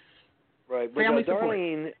 Right. But Family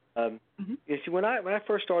Darlene, you see, when I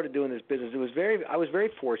first started doing this business, I was very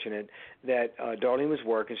fortunate that Darlene was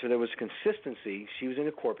working, so there was consistency. She was in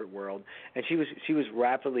the corporate world, and she was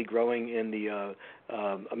rapidly growing in the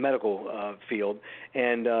medical field,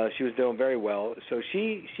 and she was doing very well. So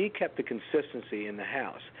she kept the consistency in the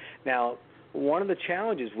house. Now, one of the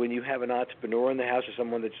challenges when you have an entrepreneur in the house or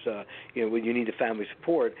someone that's, when you need the family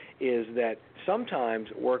support, is that sometimes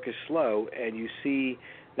work is slow, and you see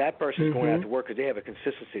that person's going out to work because they have a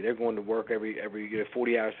consistency. They're going to work every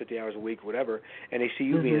 40 hours, 50 hours a week, whatever, and they see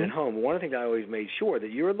you being at home. One of the things I always made sure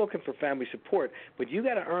that you're looking for family support, but you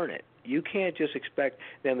got to earn it. You can't just expect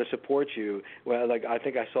them to support you. Well, like I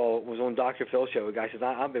think I saw was on Dr. Phil's show. A guy says,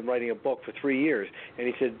 I've been writing a book for 3 years, and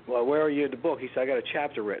he said, well, where are you in the book? He said, I got a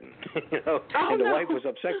chapter written. And the wife was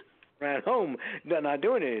upset. Ran home, not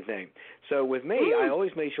doing anything. So with me, I always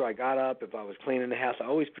made sure I got up. If I was cleaning the house, I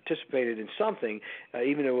always participated in something,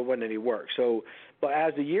 even though it wasn't any work. So, but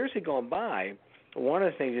as the years had gone by, one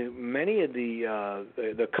of the things is many of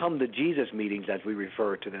the come to Jesus meetings, as we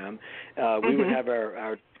refer to them, we would have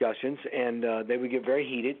our discussions, and they would get very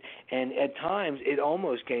heated. And at times, it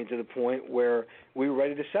almost came to the point where we were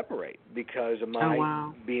ready to separate because of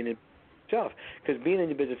my being in yourself. Because being in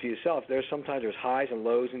the business for yourself, there's highs and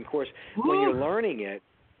lows, and of course, when you're learning it,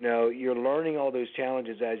 you're learning all those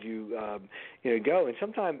challenges as you go. And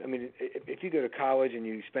sometimes, I mean, if you go to college and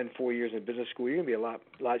you spend 4 years in business school, you're going to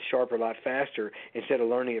be a lot sharper, a lot faster instead of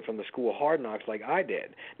learning it from the school of hard knocks like I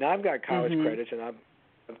did. Now I've got college credits and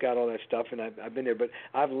I've got all that stuff, and I've been there, but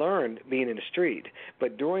I've learned being in the street.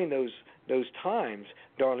 But during those times,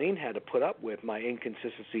 Darlene had to put up with my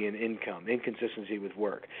inconsistency in income, inconsistency with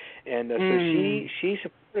work, and so she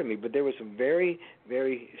supported me. But there were some very,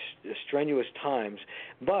 very strenuous times.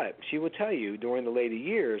 But she will tell you during the later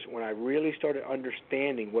years when I really started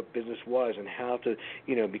understanding what business was and how to,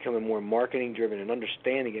 becoming more marketing driven and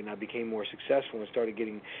understanding it, and I became more successful and started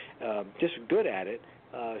getting just good at it.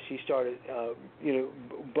 She started,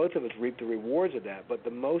 both of us reaped the rewards of that. But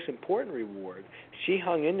the most important reward, she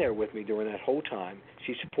hung in there with me during that whole time.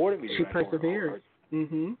 She supported me. She persevered.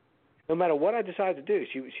 No matter what I decided to do,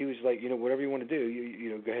 she was like, whatever you want to do,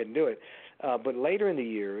 you go ahead and do it. But later in the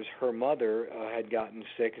years, her mother had gotten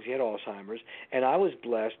sick because she had Alzheimer's, and I was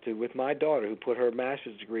blessed with my daughter, who put her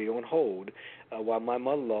master's degree on hold while my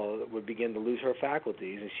mother-in-law would begin to lose her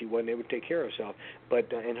faculties, and she wasn't able to take care of herself.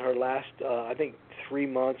 But in her last, I think,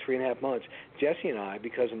 3.5 months, Jesse and I,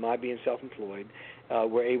 because of my being self-employed,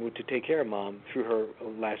 were able to take care of Mom through her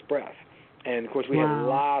last breath. And, of course, we had a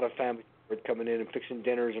lot of family coming in and fixing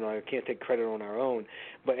dinners, and I can't take credit on our own.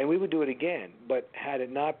 And we would do it again. But had it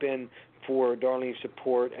not been for Darlene's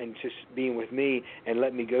support and just being with me and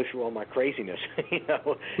letting me go through all my craziness,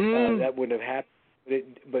 that wouldn't have happened.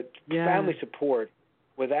 But family support,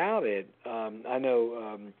 without it, I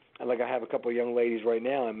know, like I have a couple of young ladies right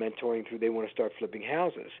now I'm mentoring through. They want to start flipping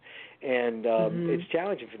houses, and it's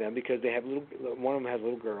challenging for them because they have one of them has a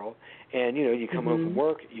little girl, and you come home from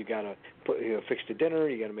work, you got to fix the dinner,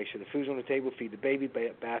 you got to make sure the food's on the table, feed the baby,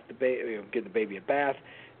 bath the baby, give the baby a bath,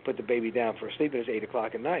 put the baby down for a sleep, and it's 8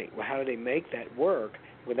 o'clock at night. Well, how do they make that work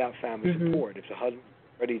without family support? If the husband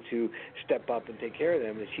ready to step up and take care of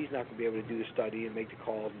them, and she's not going to be able to do the study and make the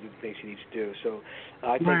calls and do the things she needs to do. So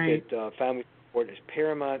I think that family support is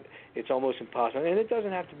paramount. It's almost impossible, and it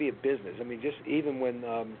doesn't have to be a business. I mean, just even when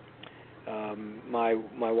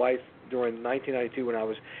my wife, during 1992, when I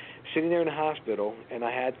was sitting there in the hospital, and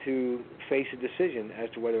I had to face a decision as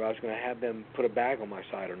to whether I was going to have them put a bag on my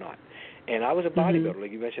side or not. And I was a bodybuilder,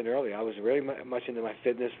 like you mentioned earlier. I was really much into my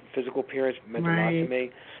fitness, physical appearance meant a lot to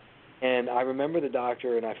me. And I remember the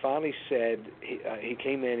doctor, and I finally said, he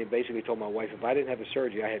came in and basically told my wife, if I didn't have the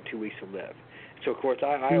surgery, I had 2 weeks to live. So, of course,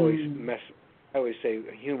 I always I always say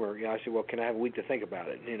humor. I say, well, can I have a week to think about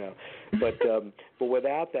it? But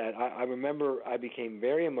without that, I remember I became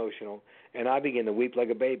very emotional, and I began to weep like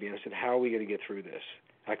a baby. And I said, how are we going to get through this?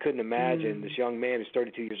 I couldn't imagine this young man who's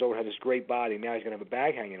 32 years old, has this great body, now he's going to have a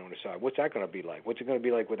bag hanging on his side. What's that going to be like? What's it going to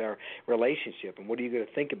be like with our relationship? And what are you going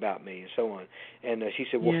to think about me? And so on. And she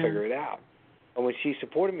said, we'll figure it out. And when she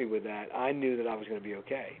supported me with that, I knew that I was going to be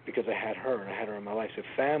okay because I had her and I had her in my life. So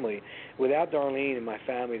family, without Darlene and my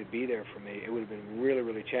family to be there for me, it would have been really,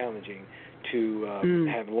 really challenging to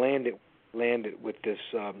have landed with this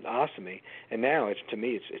ostomy. And now, to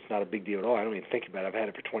me, it's not a big deal at all. I don't even think about it. I've had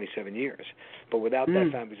it for 27 years. But without that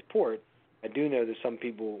family support, I do know that some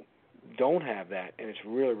people don't have that, and it's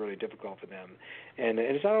really, really difficult for them. And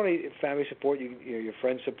it's not only family support, your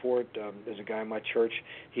friend support. There's a guy in my church,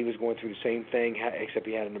 he was going through the same thing, except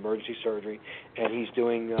he had an emergency surgery, and he's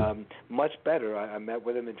doing much better. I met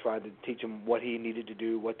with him and tried to teach him what he needed to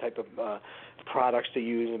do, what type of products to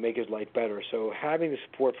use to make his life better. So having the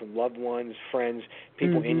support from loved ones, friends,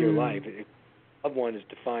 people in your life, loved one is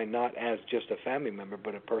defined not as just a family member,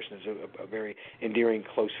 but a person is a very endearing,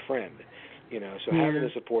 close friend. So having the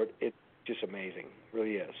support, it's just amazing,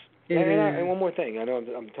 really is. And one more thing, I know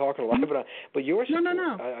I'm talking a lot, but your support.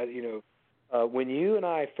 No. When you and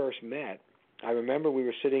I first met, I remember we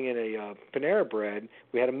were sitting in a Panera Bread.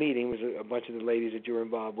 We had a meeting. It was a bunch of the ladies that you were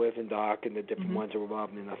involved with, and Doc, and the different ones that were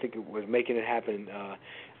involved. And I think it was Making It Happen,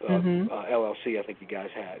 LLC. I think you guys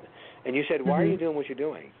had. And you said, "Why are you doing what you're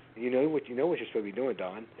doing? You know what you're supposed to be doing,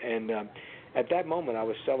 Don." And at that moment, I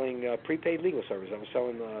was selling prepaid legal services. I was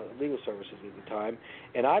selling legal services at the time,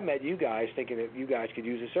 and I met you guys thinking that you guys could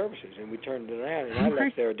use the services, and we turned it around, and I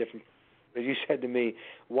left there a different. As you said to me,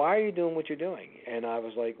 "Why are you doing what you're doing?" And I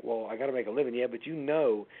was like, "Well, I got to make a living." Yeah, but you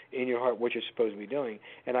know in your heart what you're supposed to be doing.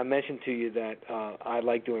 And I mentioned to you that I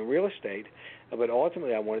like doing real estate, but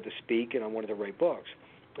ultimately I wanted to speak and I wanted to write books.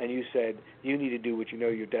 And you said you need to do what you know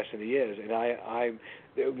your destiny is. And I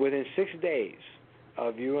within 6 days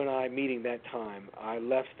of you and I meeting that time, I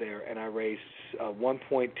left there and I raised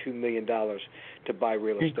 $1.2 million to buy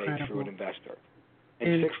real estate through an investor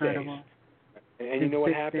in 6 days. And you know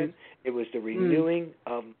what happened? It was the renewing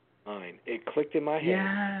of mind. It clicked in my head.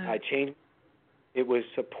 Yeah. I changed. It was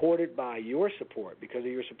supported by your support. Because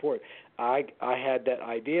of your support, I had that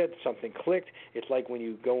idea. Something clicked. It's like when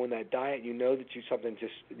you go on that diet, you know that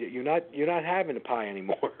you're not having a pie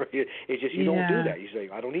anymore. It's just you don't do that. You say,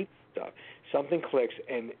 "I don't eat stuff." Something clicks,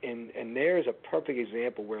 and there's a perfect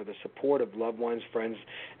example where the support of loved ones, friends,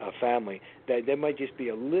 family, that there might just be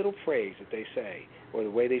a little phrase that they say or the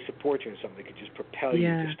way they support you in something that could just propel you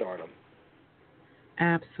to stardom.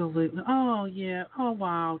 Absolutely. Oh, yeah. Oh,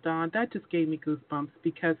 wow, Don. That just gave me goosebumps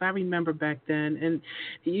because I remember back then, and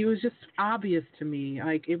it was just obvious to me.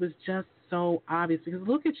 Like, it was just so obvious because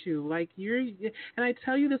look at you. Like, and I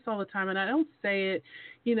tell you this all the time, and I don't say it,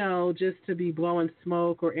 just to be blowing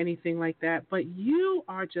smoke or anything like that, but you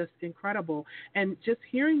are just incredible. And just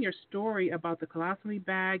hearing your story about the colostomy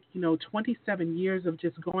bag, 27 years of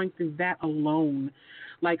just going through that alone.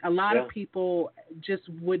 Like, a lot of people just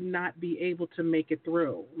would not be able to make it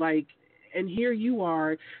through. Like, and here you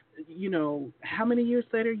are, how many years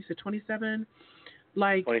later? You said 27?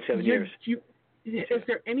 Like, 27 years. Is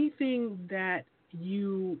there anything that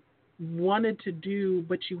you wanted to do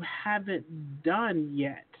but you haven't done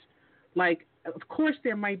yet? Like, of course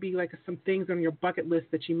there might be like some things on your bucket list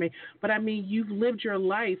that you may, but I mean, you've lived your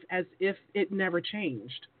life as if it never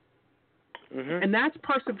changed. Mm-hmm. And that's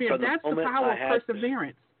perseverance. That's the power of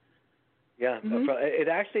perseverance. Yeah, it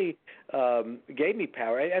actually gave me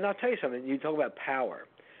power. And I'll tell you something. You talk about power.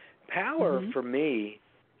 Power for me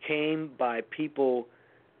came by people.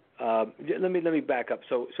 Let me back up.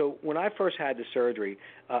 So when I first had the surgery,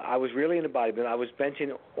 I was really into bodybuilding. I was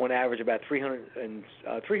benching on average about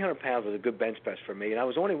 300 pounds was a good bench press for me, and I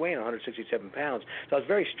was only weighing 167 pounds, so I was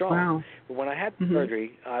very strong. Wow. But when I had the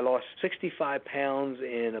surgery, I lost 65 pounds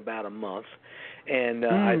in about a month, and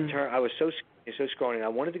I was so scrawny, and I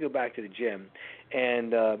wanted to go back to the gym,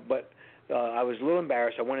 and but I was a little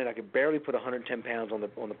embarrassed. I could barely put 110 pounds on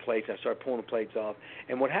the plates. I started pulling the plates off.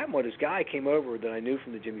 And what happened was this guy came over that I knew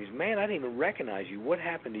from the gym. He said, "Man, I didn't even recognize you. What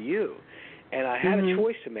happened to you?" And I had a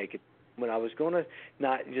choice to make it. When I was going to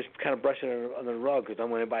not just kind of brush it under the rug because I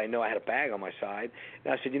didn't want anybody to know I had a bag on my side.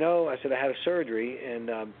 And I said, I had a surgery,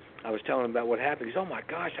 and I was telling him about what happened. He said, "Oh my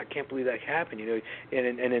gosh, I can't believe that happened." And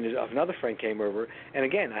then another friend came over, and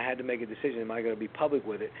again, I had to make a decision. Am I going to be public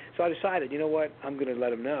with it? So I decided, you know what, I'm going to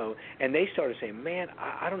let him know. And they started saying, "Man,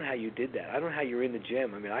 I don't know how you did that. I don't know how you're in the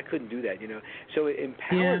gym. I mean, I couldn't do that." So it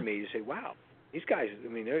empowered me to say, "Wow. These guys, I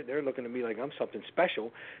mean, they're looking at me like I'm something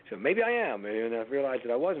special, so maybe I am." And I realized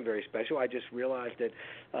that I wasn't very special. I just realized that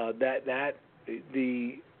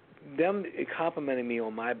them complimenting me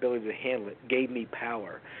on my ability to handle it gave me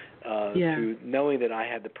power to knowing that I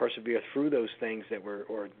had to persevere through those things that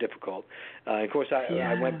were difficult. Of course,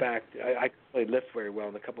 I went back. I couldn't lift very well,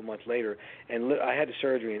 and a couple months later, and I had the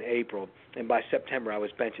surgery in April, and by September I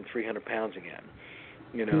was benching 300 pounds again.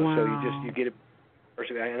 Wow. So you get it.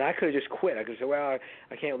 And I could have just quit. I could say, well,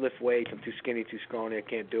 I can't lift weights. I'm too skinny, too scrawny. I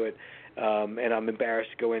can't do it. And I'm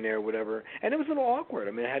embarrassed to go in there or whatever. And it was a little awkward.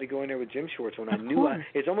 I mean, I had to go in there with gym shorts when I knew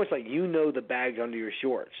it's almost like the bags under your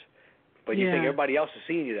shorts. But you think everybody else is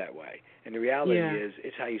seeing you that way. And the reality is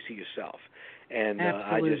it's how you see yourself. And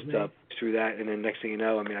I just through that, and then next thing you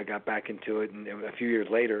know, I mean, I got back into it, and a few years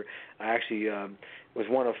later, I actually was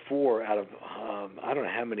one of 4 out of I don't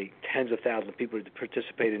know how many tens of thousands of people that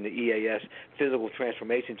participated in the EAS Physical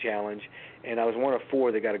Transformation Challenge, and I was one of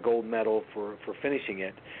 4 that got a gold medal for finishing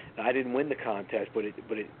it. I didn't win the contest, but it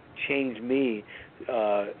changed me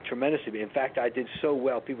tremendously. In fact, I did so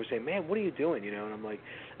well. People say, "Man, what are you doing?" You know, and I'm like,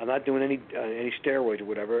 "I'm not doing any steroids or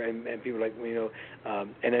whatever." And people are like, well, you know,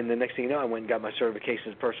 and then the next thing you know, I went and got my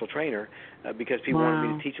certification as a personal trainer because people wanted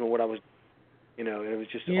me to teach them what I was, you know, and it was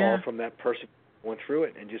just all from that person going through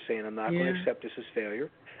it and just saying, "I'm not going to accept this as failure.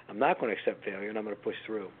 I'm not going to accept failure, and I'm going to push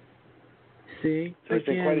through." See, so it's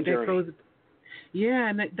been quite a journey.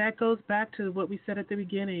 And that goes back to what we said at the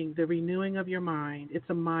beginning, the renewing of your mind. It's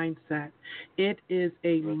a mindset. It is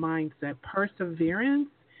a mindset. Perseverance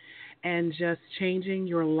and just changing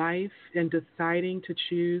your life and deciding to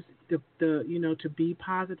choose the you know, to be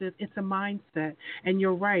positive. It's a mindset. And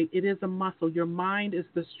you're right, it is a muscle. Your mind is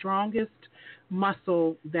the strongest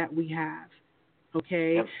muscle that we have.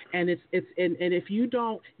 Okay, and it's if you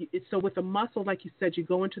don't, so with a muscle, like you said, you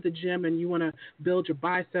go into the gym and you want to build your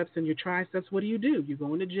biceps and your triceps. What do? You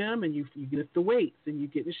go in the gym and you lift the weights and you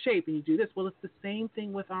get in shape and you do this. Well, it's the same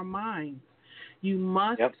thing with our minds. You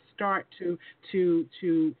must start to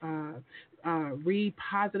read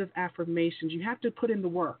positive affirmations. You have to put in the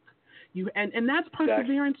work. And that's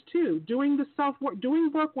perseverance too. Doing the self-work,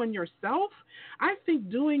 doing work on yourself. I think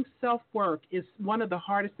doing self-work is one of the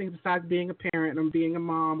hardest things besides being a parent or being a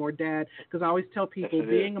mom or dad. Because I always tell people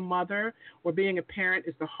being a mother or being a parent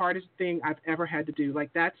is the hardest thing I've ever had to do.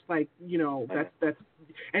 Like that's like, you know, that's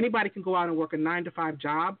anybody can go out and work a 9-to-5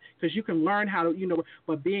 job because you can learn how to, you know,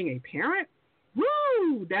 but being a parent,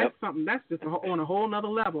 woo, that's something that's just on a whole nother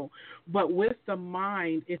level. But with the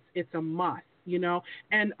mind, it's a must. You know,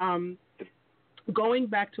 and going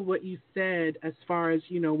back to what you said as far as,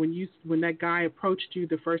 you know, when that guy approached you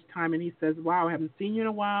the first time and he says, "Wow, I haven't seen you in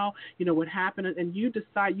a while, you know, what happened?" And you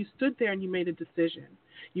stood there and you made a decision.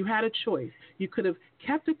 You had a choice. You could have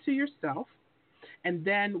kept it to yourself, and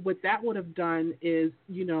then what that would have done is,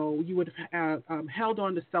 you know, you would have held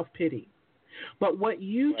on to self-pity. But what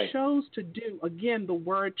you chose to do, again, the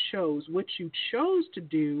word chose, what you chose to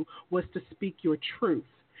do was to speak your truth.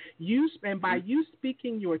 And by you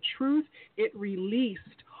speaking your truth, it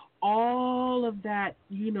released all of that,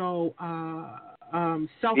 you know,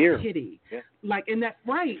 self-pity. Like in that,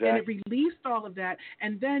 and it released all of that.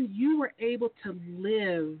 And then you were able to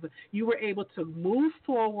live. You were able to move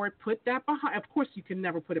forward, put that behind. Of course, you can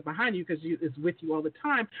never put it behind you because it's with you all the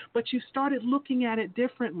time. But you started looking at it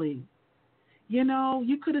differently. You know,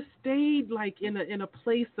 you could have stayed like in a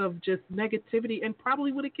place of just negativity and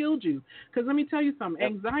probably would have killed you. Because let me tell you something,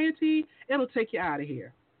 anxiety, it'll take you out of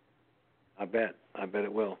here. I bet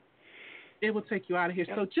it will. It will take you out of here.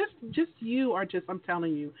 So just you are just, I'm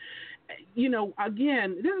telling you, you know,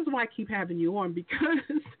 again, this is why I keep having you on, because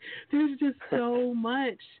there's just so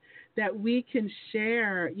much that we can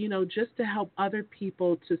share, you know, just to help other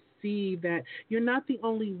people to see that you're not the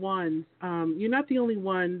only one. You're not the only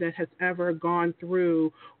one that has ever gone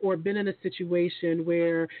through or been in a situation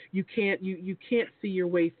where you can't see your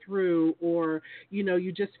way through, or, you know,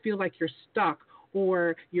 you just feel like you're stuck,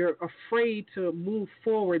 or you're afraid to move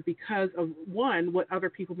forward because of, one, what other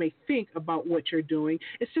people may think about what you're doing.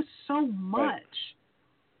 It's just so much.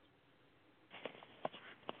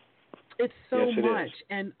 It's so much.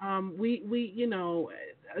 And we you know,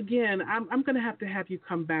 again, I'm going to have you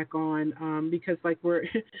come back on because like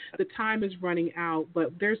the time is running out,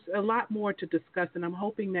 but there's a lot more to discuss, and I'm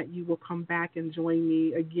hoping that you will come back and join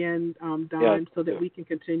me again, Don, so that we can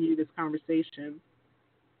continue this conversation.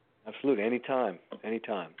 Absolutely. Anytime.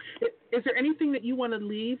 Is there anything that you want to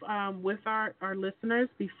leave with our listeners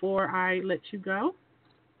before I let you go?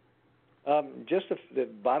 Just the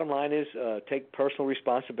bottom line is take personal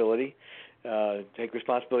responsibility. Take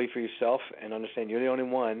responsibility for yourself and understand you're the only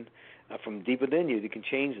one from deep within you that can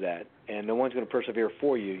change that, and no one's going to persevere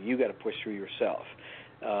for you. You got to push through yourself.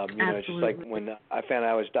 It's just like when I found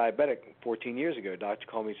out I was diabetic 14 years ago. A doctor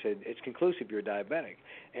called me and said, it's conclusive, you're diabetic.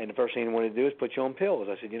 And the first thing he wanted to do is put you on pills.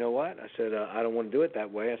 I said, you know what? I said, I don't want to do it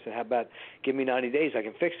that way. I said, how about give me 90 days, I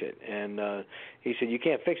can fix it. And he said, you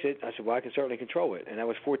can't fix it. I said, well, I can certainly control it. And that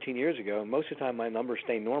was 14 years ago. And most of the time my numbers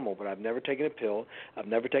stay normal, but I've never taken a pill. I've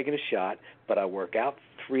never taken a shot, but I work out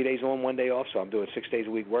 3 days on, 1 day off, so I'm doing 6 days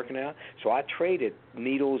a week working out. So I traded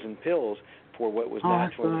needles and pills for what was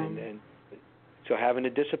natural. And so having the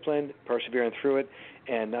discipline, persevering through it,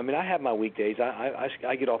 and I mean, I have my weekdays.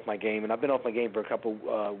 I get off my game, and I've been off my game for a couple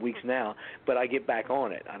weeks now, but I get back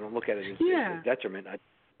on it. I don't look at it as a detriment. I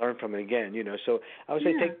learn from it again, So I would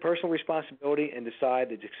say take personal responsibility and decide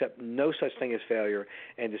to accept no such thing as failure,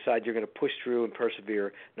 and decide you're going to push through and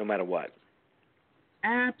persevere no matter what.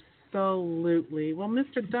 Absolutely. Well,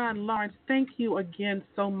 Mr. Don Lawrence, thank you again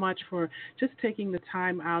so much for just taking the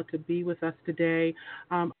time out to be with us today.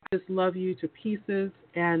 I just love you to pieces.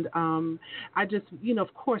 And I just,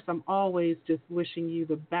 of course, I'm always just wishing you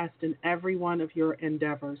the best in every one of your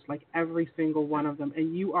endeavors, like every single one of them.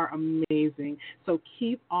 And you are amazing. So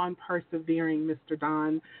keep on persevering, Mr.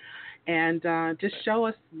 Don, and just show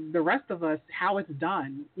us, the rest of us, how it's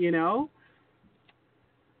done,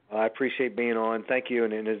 I appreciate being on. Thank you,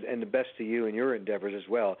 and the best to you and your endeavors as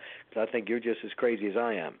well, because I think you're just as crazy as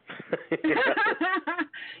I am.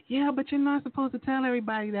 Yeah, but you're not supposed to tell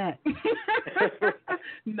everybody that.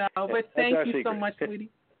 No, but thank you so much, sweetie.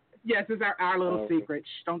 Yes, it's our little secret.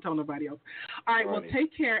 Shh, don't tell nobody else. All right, well,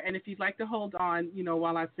 take care, and if you'd like to hold on,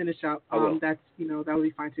 while I finish up, that's, that will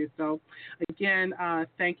be fine too. So, again,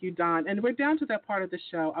 thank you, Don. And we're down to that part of the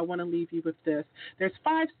show. I want to leave you with this. There's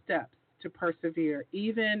 5 steps to persevere,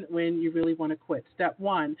 even when you really want to quit. Step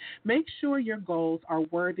 1, make sure your goals are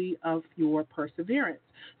worthy of your perseverance.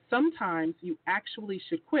 Sometimes you actually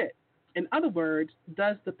should quit. In other words,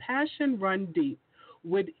 does the passion run deep?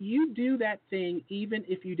 Would you do that thing even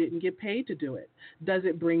if you didn't get paid to do it? Does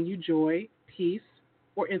it bring you joy, peace,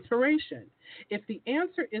 or inspiration? If the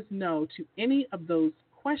answer is no to any of those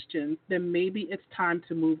questions, then maybe it's time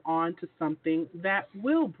to move on to something that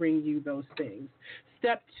will bring you those things.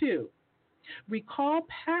 Step 2, recall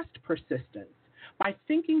past persistence. By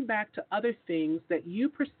thinking back to other things that you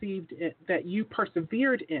persevered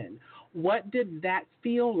in, what did that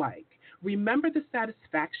feel like? Remember the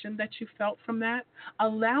satisfaction that you felt from that?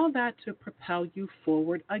 Allow that to propel you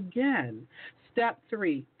forward again. Step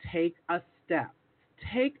 3, take a step.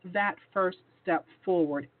 Take that first step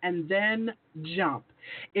forward and then jump.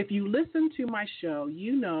 If you listen to my show,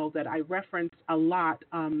 you know that I reference a lot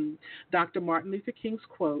Dr. Martin Luther King's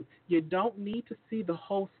quote, you don't need to see the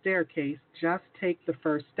whole staircase, just take the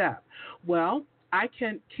first step. Well, I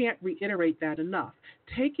can't reiterate that enough.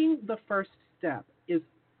 Taking the first step is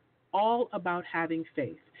all about having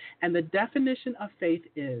faith. And the definition of faith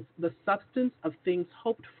is the substance of things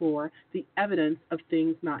hoped for, the evidence of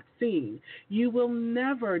things not seen. You will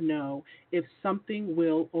never know if something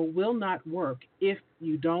will or will not work if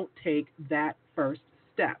you don't take that first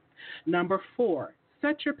step. Number 4,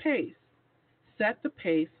 set your pace. Set the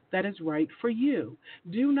pace that is right for you.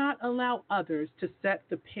 Do not allow others to set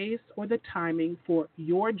the pace or the timing for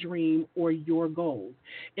your dream or your goals.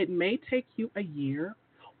 It may take you a year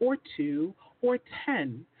or 2 or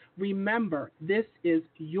 10. Remember, this is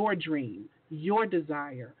your dream, your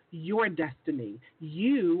desire, your destiny.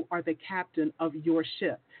 You are the captain of your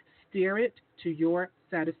ship. Steer it to your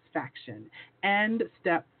satisfaction. And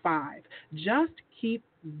step 5, just keep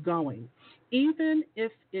going. Even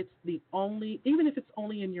if it's only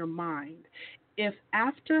in your mind. If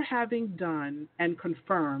after having done and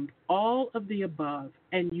confirmed all of the above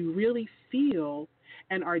and you really feel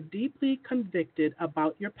and are deeply convicted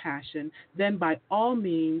about your passion, then by all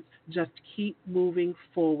means, just keep moving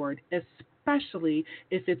forward, especially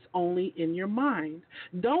if it's only in your mind.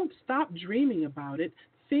 Don't stop dreaming about it,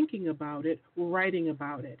 thinking about it, writing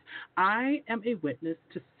about it. I am a witness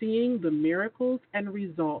to seeing the miracles and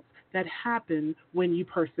results that happen when you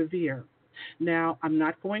persevere. Now, I'm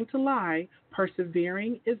not going to lie,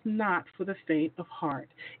 persevering is not for the faint of heart.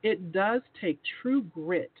 It does take true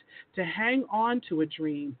grit to hang on to a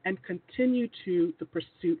dream and continue to the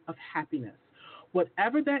pursuit of happiness,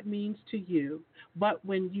 whatever that means to you. But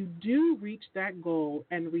when you do reach that goal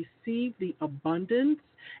and receive the abundance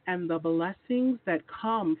and the blessings that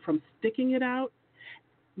come from sticking it out,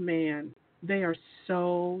 man, they are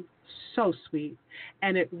so sweet,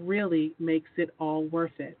 and it really makes it all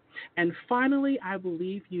worth it. And finally, I will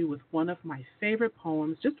leave you with one of my favorite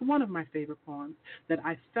poems, just one of my favorite poems that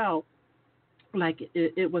I felt like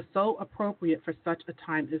it was so appropriate for such a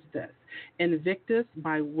time as this. Invictus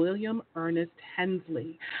by William Ernest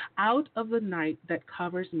Hensley. Out of the night that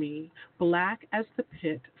covers me, black as the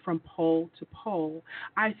pit from pole to pole,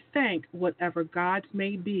 I thank whatever gods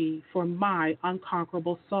may be for my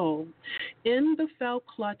unconquerable soul. In the fell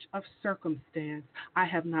clutch of circumstance, I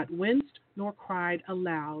have not winced nor cried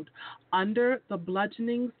aloud. Under the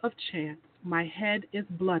bludgeonings of chance, my head is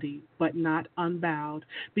bloody, but not unbowed.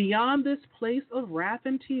 Beyond this place of wrath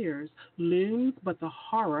and tears looms but the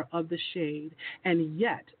horror of the shade, and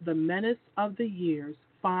yet the menace of the years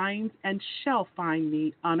finds and shall find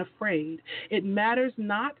me unafraid. It matters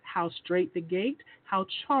not how strait the gate, how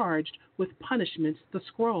charged with punishments the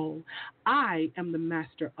scroll. I am the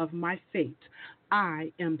master of my fate.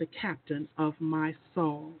 I am the captain of my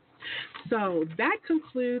soul. So that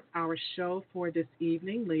concludes our show for this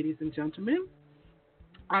evening, ladies and gentlemen.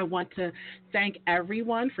 I want to thank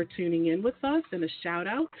everyone for tuning in with us, and a shout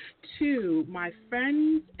out to my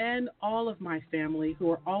friends and all of my family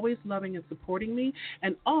who are always loving and supporting me,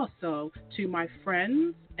 and also to my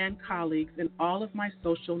friends and colleagues in all of my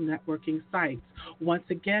social networking sites. Once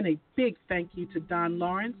again, a big thank you to Don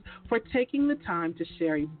Lawrence for taking the time to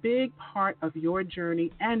share a big part of your journey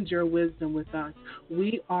and your wisdom with us.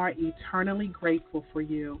 We are eternally grateful for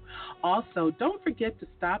you. Also, don't forget to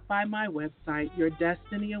stop by my website,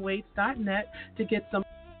 yourdestinyawaits.net, to get some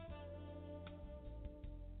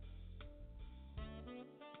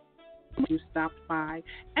you stopped by,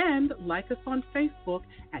 and like us on Facebook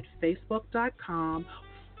at facebook.com/A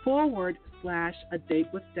Date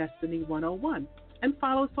with Destiny 101, and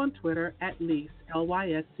follow us on Twitter at least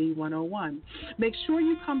LYSC 101. Make sure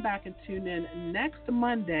you come back and tune in next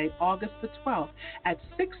Monday, August the 12th at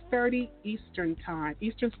 6:30 Eastern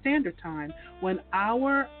Standard Time, when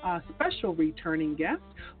our special returning guest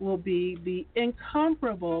will be the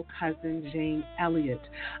incomparable cousin Jane Elliott.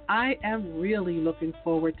 I am really looking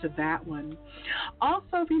forward to that one.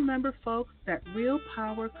 Also, remember, folks, that real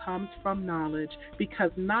power comes from knowledge,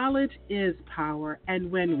 because knowledge is power,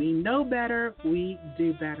 and when we know better, we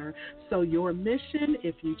do better. So your mission,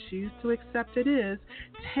 if you choose to accept it, is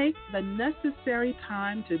take the necessary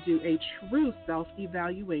time to do a true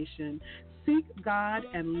self-evaluation. Seek God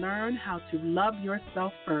and learn how to love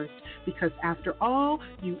yourself first, because after all,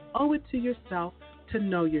 you owe it to yourself to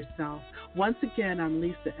know yourself. Once again, I'm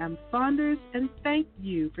Lisa M. Saunders, and thank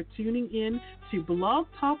you for tuning in to Blog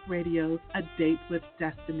Talk Radio's A Date with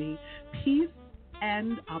Destiny. Peace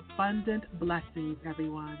and abundant blessings,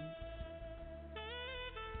 everyone.